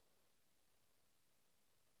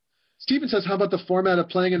 Stephen says, how about the format of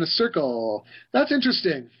playing in a circle? That's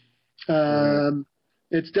interesting.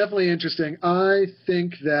 It's definitely interesting. I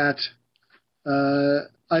think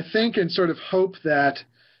and sort of hope that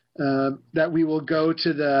that we will go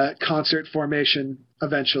to the concert formation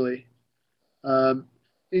eventually. I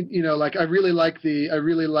really like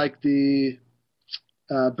the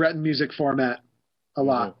Breton music format a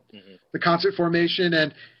lot. Mm-hmm. The concert formation,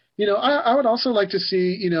 and I would also like to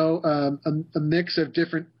see a mix of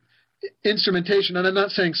different instrumentation. And I'm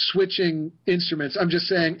not saying switching instruments. I'm just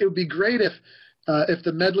saying it would be great if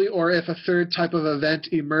the medley or if a third type of event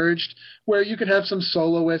emerged where you could have some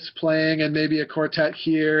soloists playing and maybe a quartet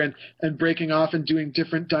here and breaking off and doing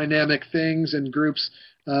different dynamic things and groups.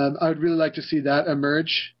 I would really like to see that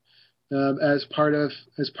emerge as part of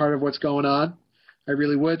what's going on. I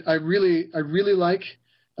really would. I really like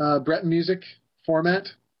Breton music format.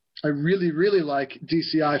 I really like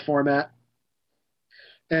DCI format.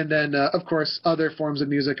 And then, of course, other forms of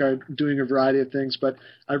music are doing a variety of things. But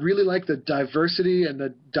I really like the diversity and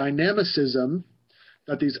the dynamicism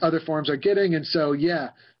that these other forms are getting. And so,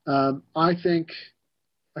 I think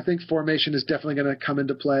formation is definitely going to come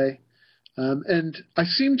into play. And I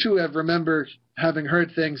seem to remember having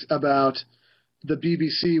heard things about the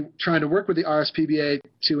BBC trying to work with the RSPBA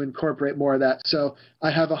to incorporate more of that. So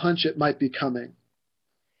I have a hunch it might be coming.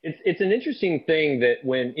 It's an interesting thing that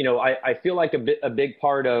when, I feel like a big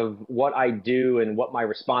part of what I do and what my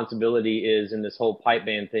responsibility is in this whole pipe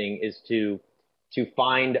band thing is to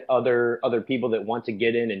find other people that want to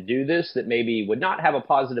get in and do this that maybe would not have a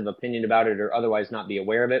positive opinion about it or otherwise not be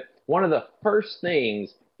aware of it. One of the first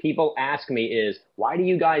things people ask me is, why do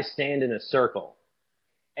you guys stand in a circle?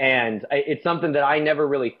 And it's something that I never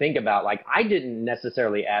really think about. Like, I didn't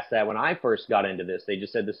necessarily ask that when I first got into this. They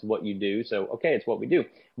just said, this is what you do. So, okay, it's what we do.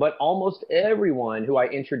 But almost everyone who I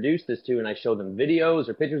introduce this to and I show them videos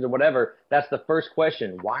or pictures or whatever, that's the first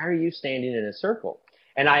question. Why are you standing in a circle?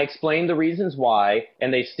 And I explain the reasons why,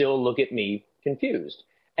 and they still look at me confused.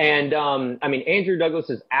 And, Andrew Douglas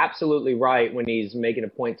is absolutely right when he's making a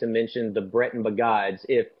point to mention the Breton Bagades.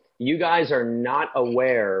 If you guys are not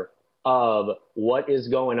aware of what is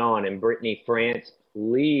going on in Brittany, France,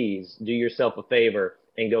 please do yourself a favor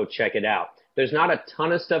and go check it out. There's not a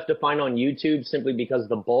ton of stuff to find on YouTube simply because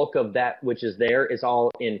the bulk of that which is there is all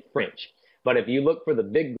in French. But if you look for the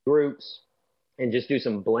big groups and just do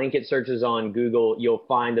some blanket searches on Google, you'll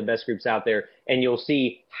find the best groups out there and you'll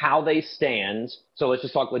see how they stand. So let's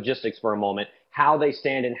just talk logistics for a moment, how they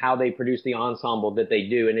stand and how they produce the ensemble that they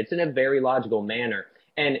do. And it's in a very logical manner.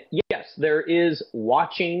 And yes, there is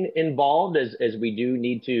watching involved as we do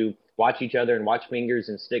need to watch each other and watch fingers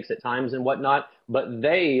and sticks at times and whatnot. But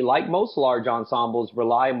they, like most large ensembles,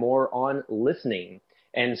 rely more on listening.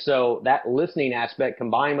 And so that listening aspect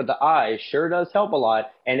combined with the eyes sure does help a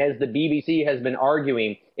lot. And as the BBC has been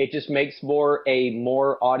arguing, it just makes for a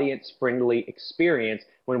more audience-friendly experience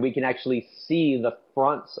when we can actually see the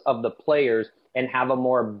fronts of the players and have a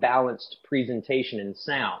more balanced presentation and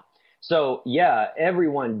sound. So, yeah,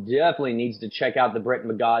 everyone definitely needs to check out the Breton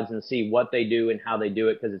Bagades and see what they do and how they do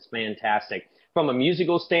it because it's fantastic. From a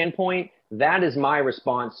musical standpoint, that is my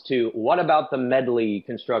response to what about the medley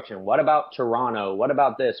construction? What about Toronto? What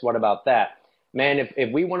about this? What about that? Man,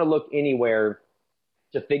 if we want to look anywhere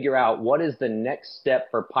to figure out what is the next step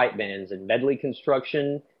for pipe bands and medley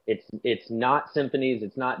construction, it's not symphonies,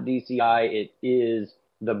 it's not DCI, it is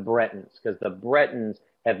the Bretons because the Bretons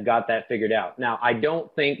have got that figured out. Now, I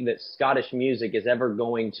don't think that Scottish music is ever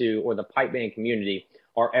going to, or the pipe band community,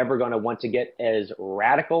 are ever going to want to get as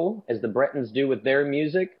radical as the Bretons do with their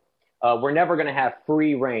music. We're never going to have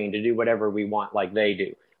free reign to do whatever we want like they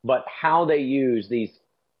do. But how they use these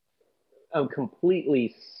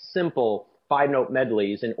completely simple five-note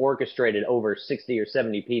medleys and orchestrated over 60 or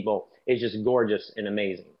 70 people is just gorgeous and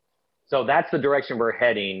amazing. So that's the direction we're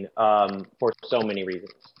heading for so many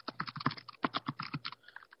reasons.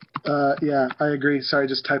 Yeah, I agree. Sorry,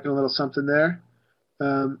 just typing a little something there.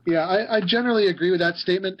 I generally agree with that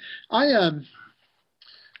statement. I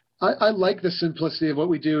like the simplicity of what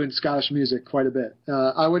we do in Scottish music quite a bit.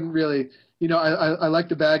 I wouldn't really, I like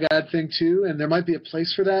the bagad thing too, and there might be a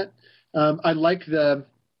place for that. I like the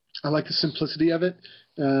simplicity of it.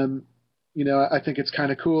 I think it's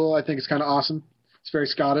kind of cool. I think it's kind of awesome. It's very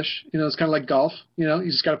Scottish. It's kind of like golf. You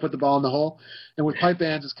just got to put the ball in the hole. And with pipe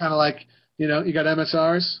bands, it's kind of like, you got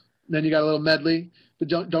MSRs. Then you got a little medley, but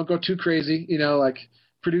don't go too crazy.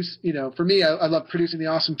 Produce. For me, I love producing the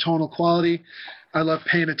awesome tonal quality. I love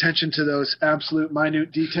paying attention to those absolute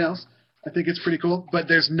minute details. I think it's pretty cool. But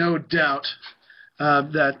there's no doubt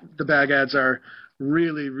that the Bagads are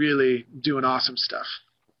really, really doing awesome stuff.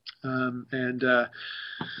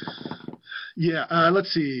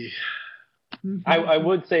 Let's see. I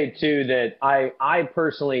would say too that I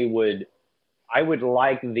personally would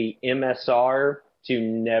like the MSR to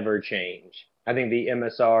never change. I think the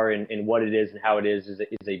MSR and what it is and how it is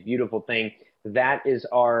a beautiful thing. That is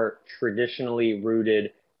our traditionally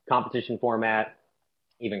rooted competition format.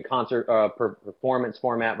 even concert performance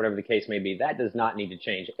format, whatever the case may be, that does not need to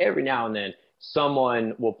change. Every now and then,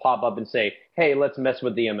 someone will pop up and say, hey, let's mess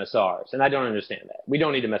with the MSRs. And I don't understand that. We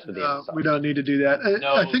don't need to mess with the MSRs. We don't need to do that.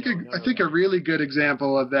 I think a really good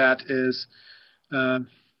example of that is, or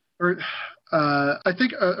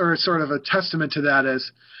sort of a testament to that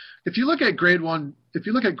is, if you look at grade one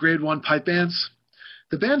pipe bands,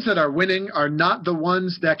 the bands that are winning are not the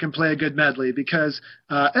ones that can play a good medley, because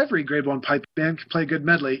every grade one pipe band can play a good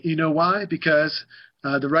medley. You know why? Because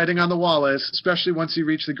the writing on the wall is, especially once you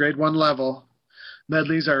reach the grade one level,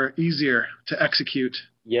 medleys are easier to execute.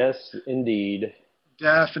 Yes, indeed.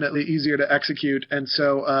 Definitely easier to execute. And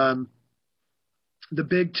so the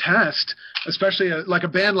big test, especially like a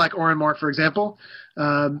band like Oran Mor, for example,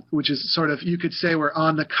 which is sort of, you could say we're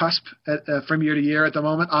on the cusp from year to year at the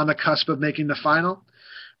moment, on the cusp of making the final.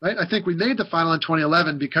 Right? I think we made the final in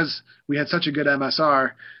 2011 because we had such a good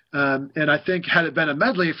MSR. And I think had it been a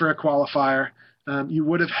medley for a qualifier, you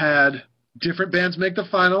would have had different bands make the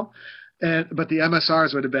final, but the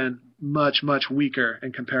MSRs would have been much, much weaker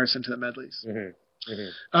in comparison to the medleys. Mm-hmm.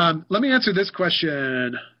 Mm-hmm. Let me answer this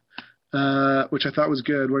question, which I thought was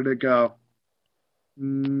good. Where did it go?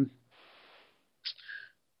 The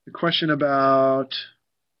question about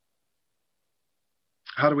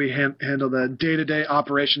how do we handle the day-to-day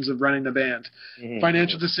operations of running the band,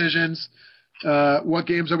 financial decisions, what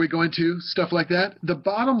games are we going to, stuff like that. The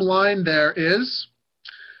bottom line there is,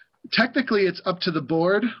 technically it's up to the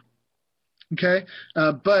board, okay?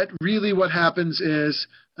 But really what happens is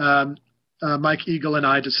Mike Eagle and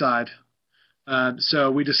I decide.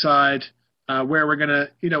 So we decide where we're going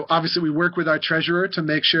to, obviously we work with our treasurer to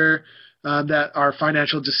make sure that our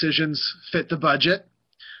financial decisions fit the budget.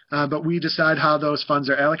 But we decide how those funds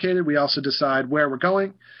are allocated. We also decide where we're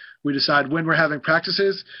going. We decide when we're having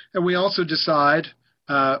practices. And we also decide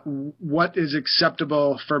what is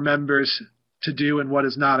acceptable for members to do and what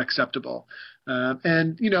is not acceptable.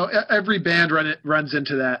 And every band runs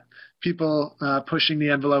into that. People pushing the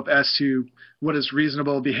envelope as to what is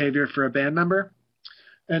reasonable behavior for a band member.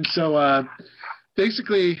 And so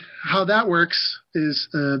basically how that works is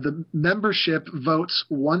the membership votes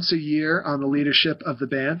once a year on the leadership of the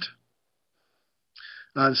band.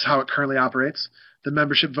 This is how it currently operates. The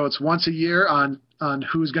membership votes once a year on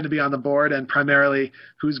who's going to be on the board, and primarily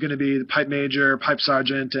who's going to be the pipe major, pipe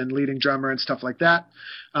sergeant, and leading drummer and stuff like that.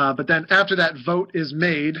 But then after that vote is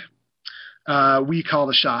made, we call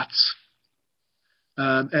the shots.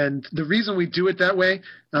 And the reason we do it that way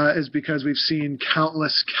is because we've seen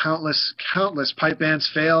countless pipe bands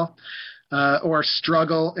fail or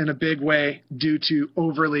struggle in a big way due to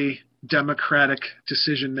overly democratic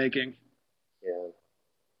decision making.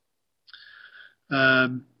 Yeah.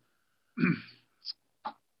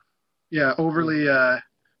 Overly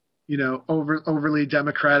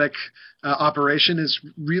democratic operation is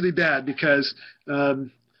really bad because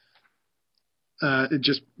it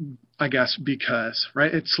just, I guess,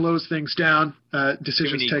 right? It slows things down.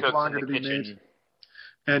 Decisions take longer to be made.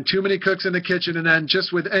 And too many cooks in the kitchen. And then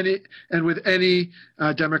just with any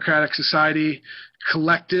democratic society,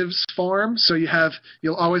 collectives form. So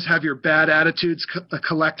you'll always have your bad attitudes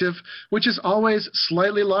collective, which is always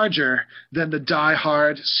slightly larger than the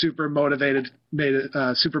die-hard, super motivated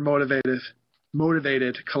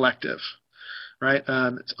collective. Right?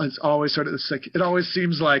 It's always it always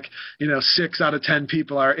seems like 6 out of 10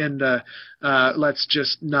 people are in the let's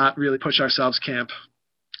just not really push ourselves camp,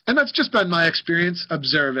 and that's just been my experience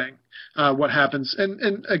observing what happens.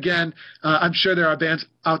 And again, I'm sure there are bands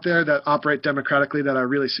out there that operate democratically that are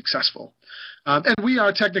really successful, and we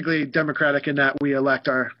are technically democratic in that we elect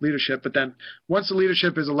our leadership. But then once the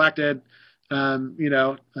leadership is elected,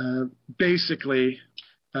 basically.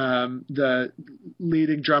 The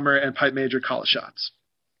leading drummer and pipe major call the shots,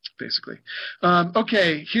 basically.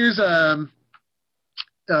 Okay, here's the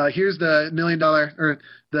 $1 million or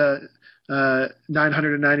the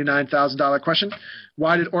 $999,000 question.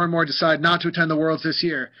 Why did Oran Mor decide not to attend the Worlds this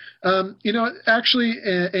year? Actually,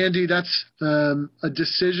 Andy, that's a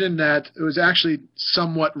decision that was actually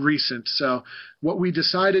somewhat recent. So what we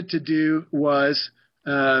decided to do was,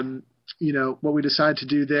 what we decided to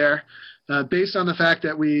do there. Based on the fact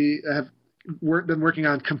that we have been working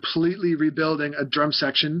on completely rebuilding a drum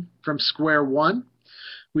section from square one,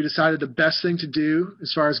 we decided the best thing to do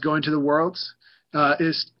as far as going to the Worlds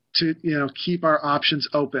is to keep our options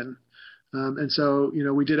open. And so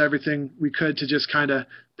we did everything we could to just kind of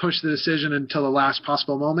push the decision until the last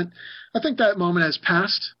possible moment. I think that moment has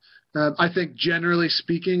passed. I think generally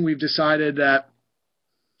speaking, we've decided that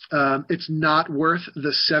it's not worth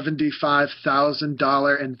the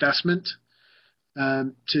 $75,000 investment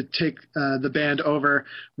to take the band over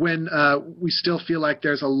when we still feel like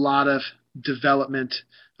there's a lot of development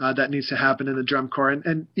that needs to happen in the drum corps.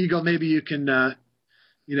 And Eagle, maybe you can,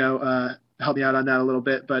 help me out on that a little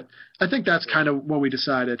bit. But I think that's kind of what we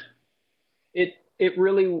decided. It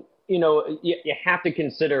really, you have to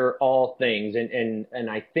consider all things. And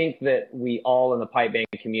I think that we all in the pipe band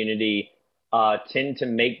community tend to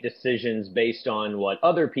make decisions based on what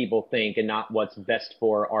other people think and not what's best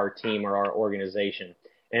for our team or our organization.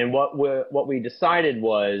 And what we decided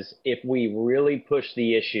was if we really pushed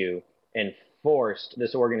the issue and forced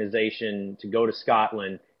this organization to go to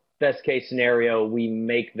Scotland, best case scenario, we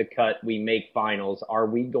make the cut, we make finals. Are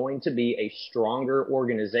we going to be a stronger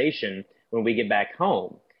organization when we get back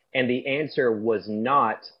home? And the answer was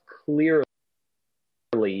not clearly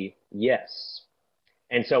yes.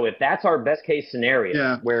 And so if that's our best case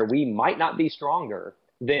scenario, where we might not be stronger,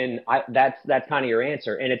 then that's kind of your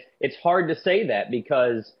answer. And it's hard to say that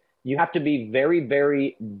because you have to be very,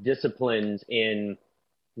 very disciplined in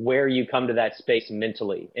where you come to that space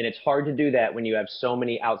mentally. And it's hard to do that when you have so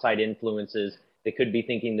many outside influences that could be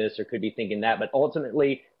thinking this or could be thinking that. But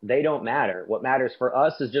ultimately, they don't matter. What matters for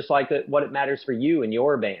us is just like what it matters for you and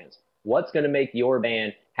your bands. What's going to make your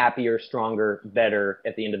band happier, stronger, better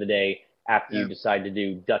at the end of the day after you decide to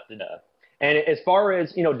do da-da-da. And as far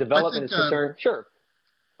as, development is concerned, sure.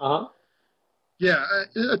 Uh-huh. Yeah,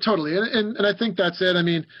 totally. And I think that's it. I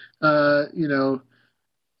mean, I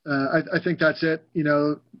think that's it.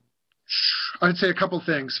 I'd say a couple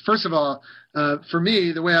things. First of all, for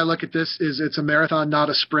me, the way I look at this is it's a marathon, not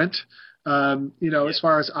a sprint. As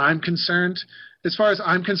far as I'm concerned,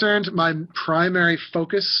 my primary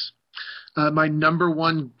focus, my number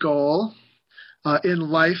one goal in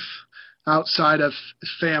life outside of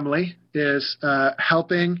family is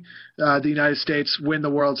helping the United States win the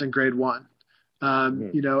Worlds in grade one.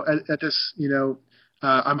 At this,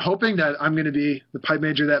 I'm hoping that I'm going to be the pipe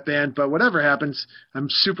major of that band, but whatever happens, I'm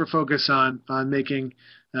super focused on making,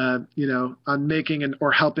 or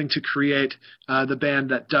helping to create the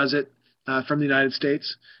band that does it from the United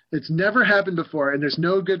States. It's never happened before, and there's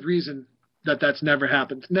no good reason that that's never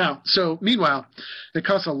happened. Now, so meanwhile, it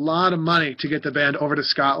costs a lot of money to get the band over to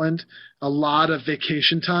Scotland, a lot of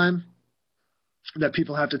vacation time that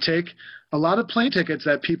people have to take, a lot of plane tickets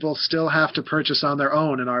that people still have to purchase on their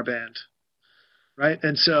own in our band. Right.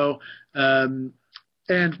 And so, and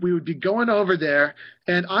we would be going over there,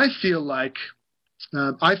 and I feel like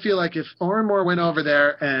if Oran Mor went over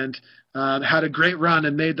there and had a great run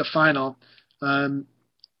and made the final, and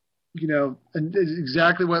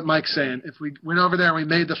exactly what Mike's saying, if we went over there and we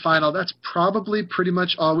made the final, that's probably pretty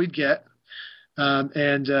much all we'd get.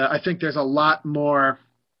 I think there's a lot more.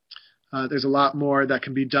 There's a lot more that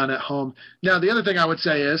can be done at home. Now, the other thing I would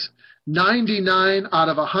say is 99 out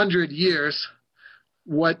of 100 years,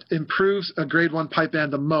 what improves a grade one pipe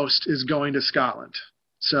band the most is going to Scotland.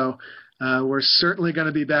 So we're certainly going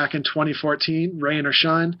to be back in 2014, rain or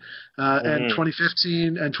shine, and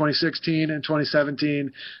 2015 and 2016 and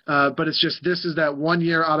 2017. But it's just, this is that 1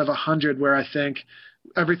 year out of 100 where I think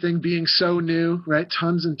everything being so new, right?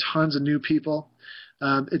 Tons and tons of new people.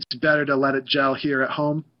 It's better to let it gel here at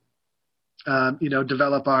home.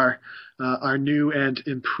 Develop our new and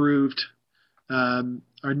improved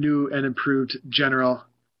general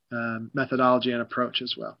methodology and approach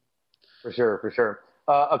as well. For sure.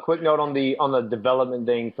 A quick note on the development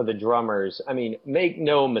thing for the drummers. I mean, make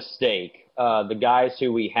no mistake, the guys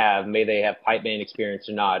who we have, may they have pipe band experience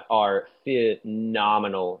or not, are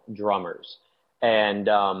phenomenal drummers. And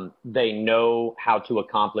they know how to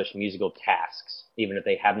accomplish musical tasks, even if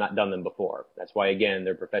they have not done them before. That's why, again,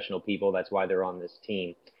 they're professional people. That's why they're on this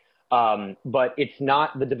team. But it's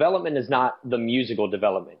not, the development is not the musical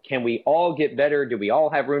development. Can we all get better? Do we all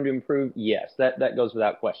have room to improve? Yes, that goes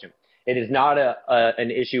without question. It is not an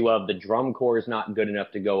issue of the drum corps is not good enough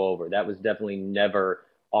to go over. That was definitely never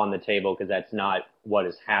on the table because that's not what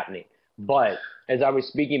is happening. But as I was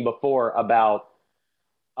speaking before about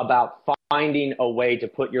finding a way to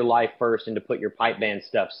put your life first and to put your pipe band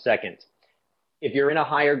stuff second. If you're in a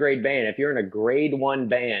higher grade band, if you're in a grade one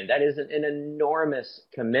band, that is an enormous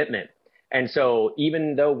commitment. And so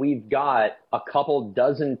even though we've got a couple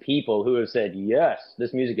dozen people who have said, yes,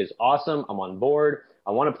 this music is awesome, I'm on board,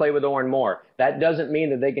 I want to play with Oran Mor, that doesn't mean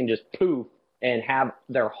that they can just poof and have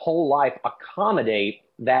their whole life accommodate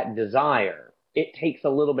that desire. It takes a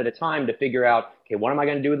little bit of time to figure out, okay, what am I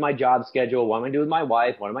going to do with my job schedule? What am I going to do with my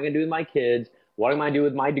wife? What am I going to do with my kids? What am I going to do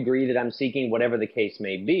with my degree that I'm seeking, whatever the case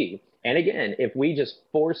may be? And again, if we just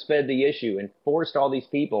force-fed the issue and forced all these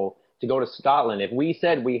people to go to Scotland. If we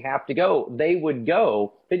said we have to go, they would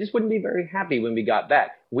go. They just wouldn't be very happy when we got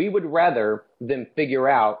back. We would rather them figure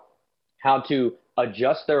out how to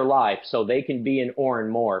adjust their life so they can be in Oran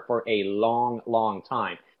Mor for a long, long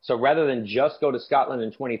time. So rather than just go to Scotland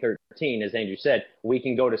in 2013, as Andrew said, we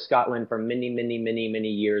can go to Scotland for many, many, many, many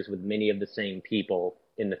years with many of the same people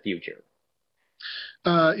in the future.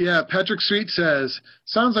 Yeah, Patrick Sweet says,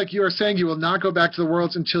 sounds like you are saying you will not go back to the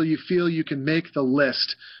Worlds until you feel you can make the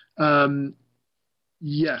list.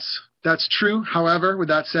 Yes, that's true. However, with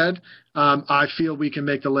that said, I feel we can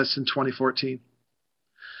make the list in 2014.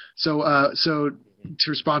 So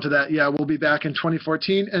to respond to that, yeah, we'll be back in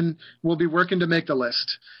 2014 and we'll be working to make the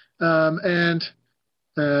list. You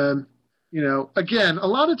know, again, a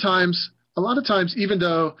lot of times, even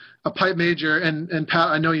though a pipe major, and Pat,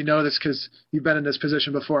 I know you know this because you've been in this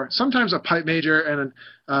position before, sometimes a pipe major and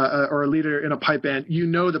or a leader in a pipe band, you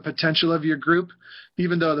know the potential of your group,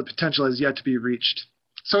 even though the potential is yet to be reached.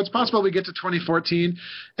 So it's possible we get to 2014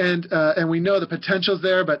 and we know the potential's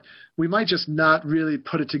there, but we might just not really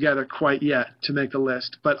put it together quite yet to make the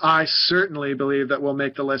list. But I certainly believe that we'll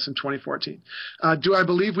make the list in 2014. Do I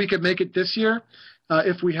believe we could make it this year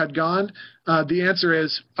if we had gone? The answer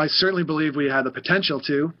is I certainly believe we had the potential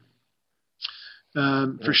to,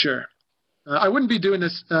 for sure. I wouldn't be doing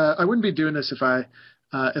this. If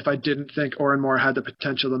I didn't think Oran Mor had the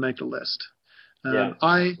potential to make the list.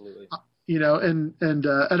 Absolutely. You know, and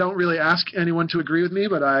I don't really ask anyone to agree with me,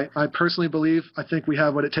 but I personally believe, I think we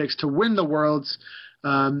have what it takes to win the Worlds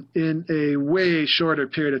in a way shorter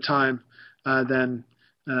period of time than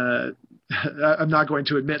I'm not going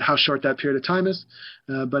to admit how short that period of time is,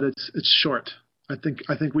 but it's short. I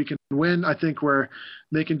think we can win. I think we're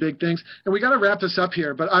making big things, and we got to wrap this up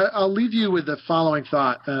here. But I'll leave you with the following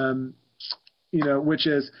thought, you know, which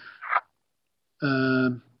is.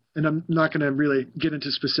 And I'm not going to really get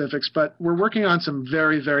into specifics, but we're working on some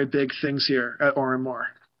very, very big things here at Oran Mor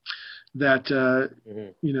that,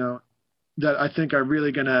 you know, that I think are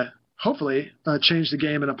really going to hopefully change the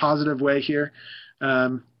game in a positive way here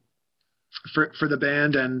for the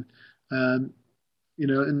band. And, you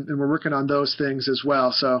know, and we're working on those things as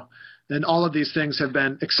well. So, and all of these things have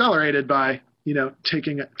been accelerated by, you know,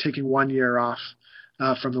 taking 1 year off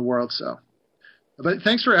from the World. So. But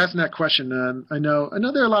thanks for asking that question. I know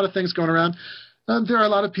there are a lot of things going around. There are a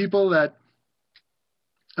lot of people that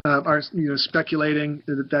are, you know, speculating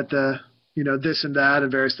that you know, this and that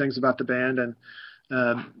and various things about the band. And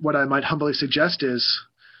what I might humbly suggest is,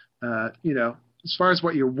 you know, as far as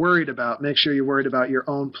what you're worried about, make sure you're worried about your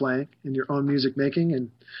own playing and your own music making,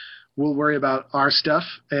 and we'll worry about our stuff.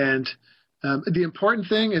 And the important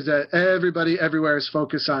thing is that everybody everywhere is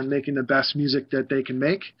focused on making the best music that they can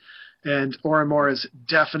make. And Oran Mor is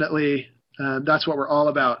definitely, that's what we're all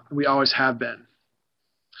about. We always have been.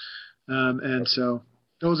 And so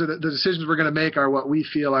those are the decisions we're going to make are what we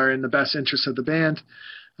feel are in the best interest of the band,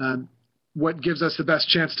 what gives us the best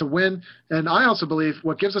chance to win. And I also believe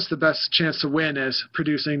what gives us the best chance to win is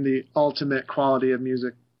producing the ultimate quality of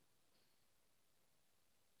music.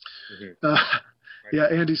 Yeah,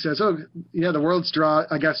 Andy says, oh, yeah, the World's Draw,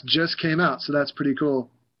 I guess, just came out. So that's pretty cool.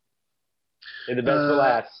 They're the best for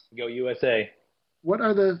last. Go USA. What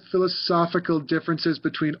are the philosophical differences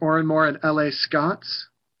between Oran Mor and LA Scots?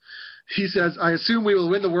 He says, I assume we will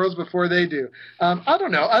win the Worlds before they do. I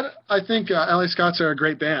don't know. I think LA Scots are a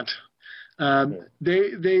great band. I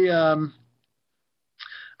think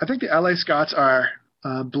the LA Scots are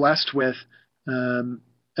blessed with,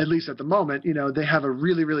 at least at the moment, you know, they have a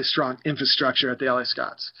really, really strong infrastructure at the LA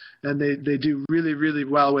Scots. And they do really, really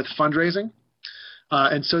well with fundraising.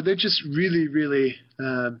 And so they're just really, really,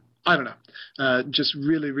 I don't know, just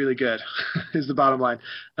really, really good is the bottom line.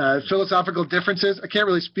 Philosophical differences, I can't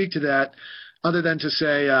really speak to that other than to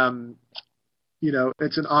say, you know,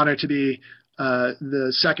 it's an honor to be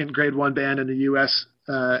the second grade 1 band in the U.S.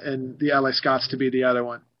 And the LA Scots to be the other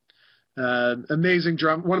one. Amazing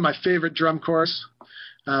drum, one of my favorite drum corps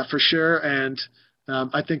for sure. And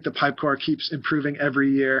I think the pipe corps keeps improving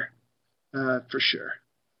every year for sure.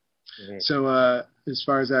 So as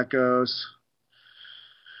far as that goes,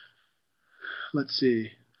 let's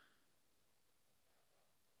see.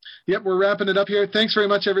 Yep, we're wrapping it up here. Thanks very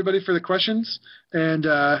much, everybody, for the questions. And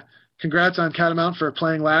congrats on Catamount for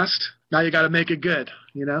playing last. Now you got to make it good,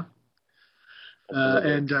 you know?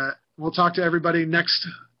 And we'll talk to everybody next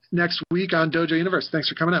week on Dojo Universe. Thanks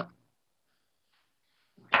for coming out.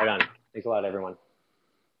 Right on. Thanks a lot, everyone.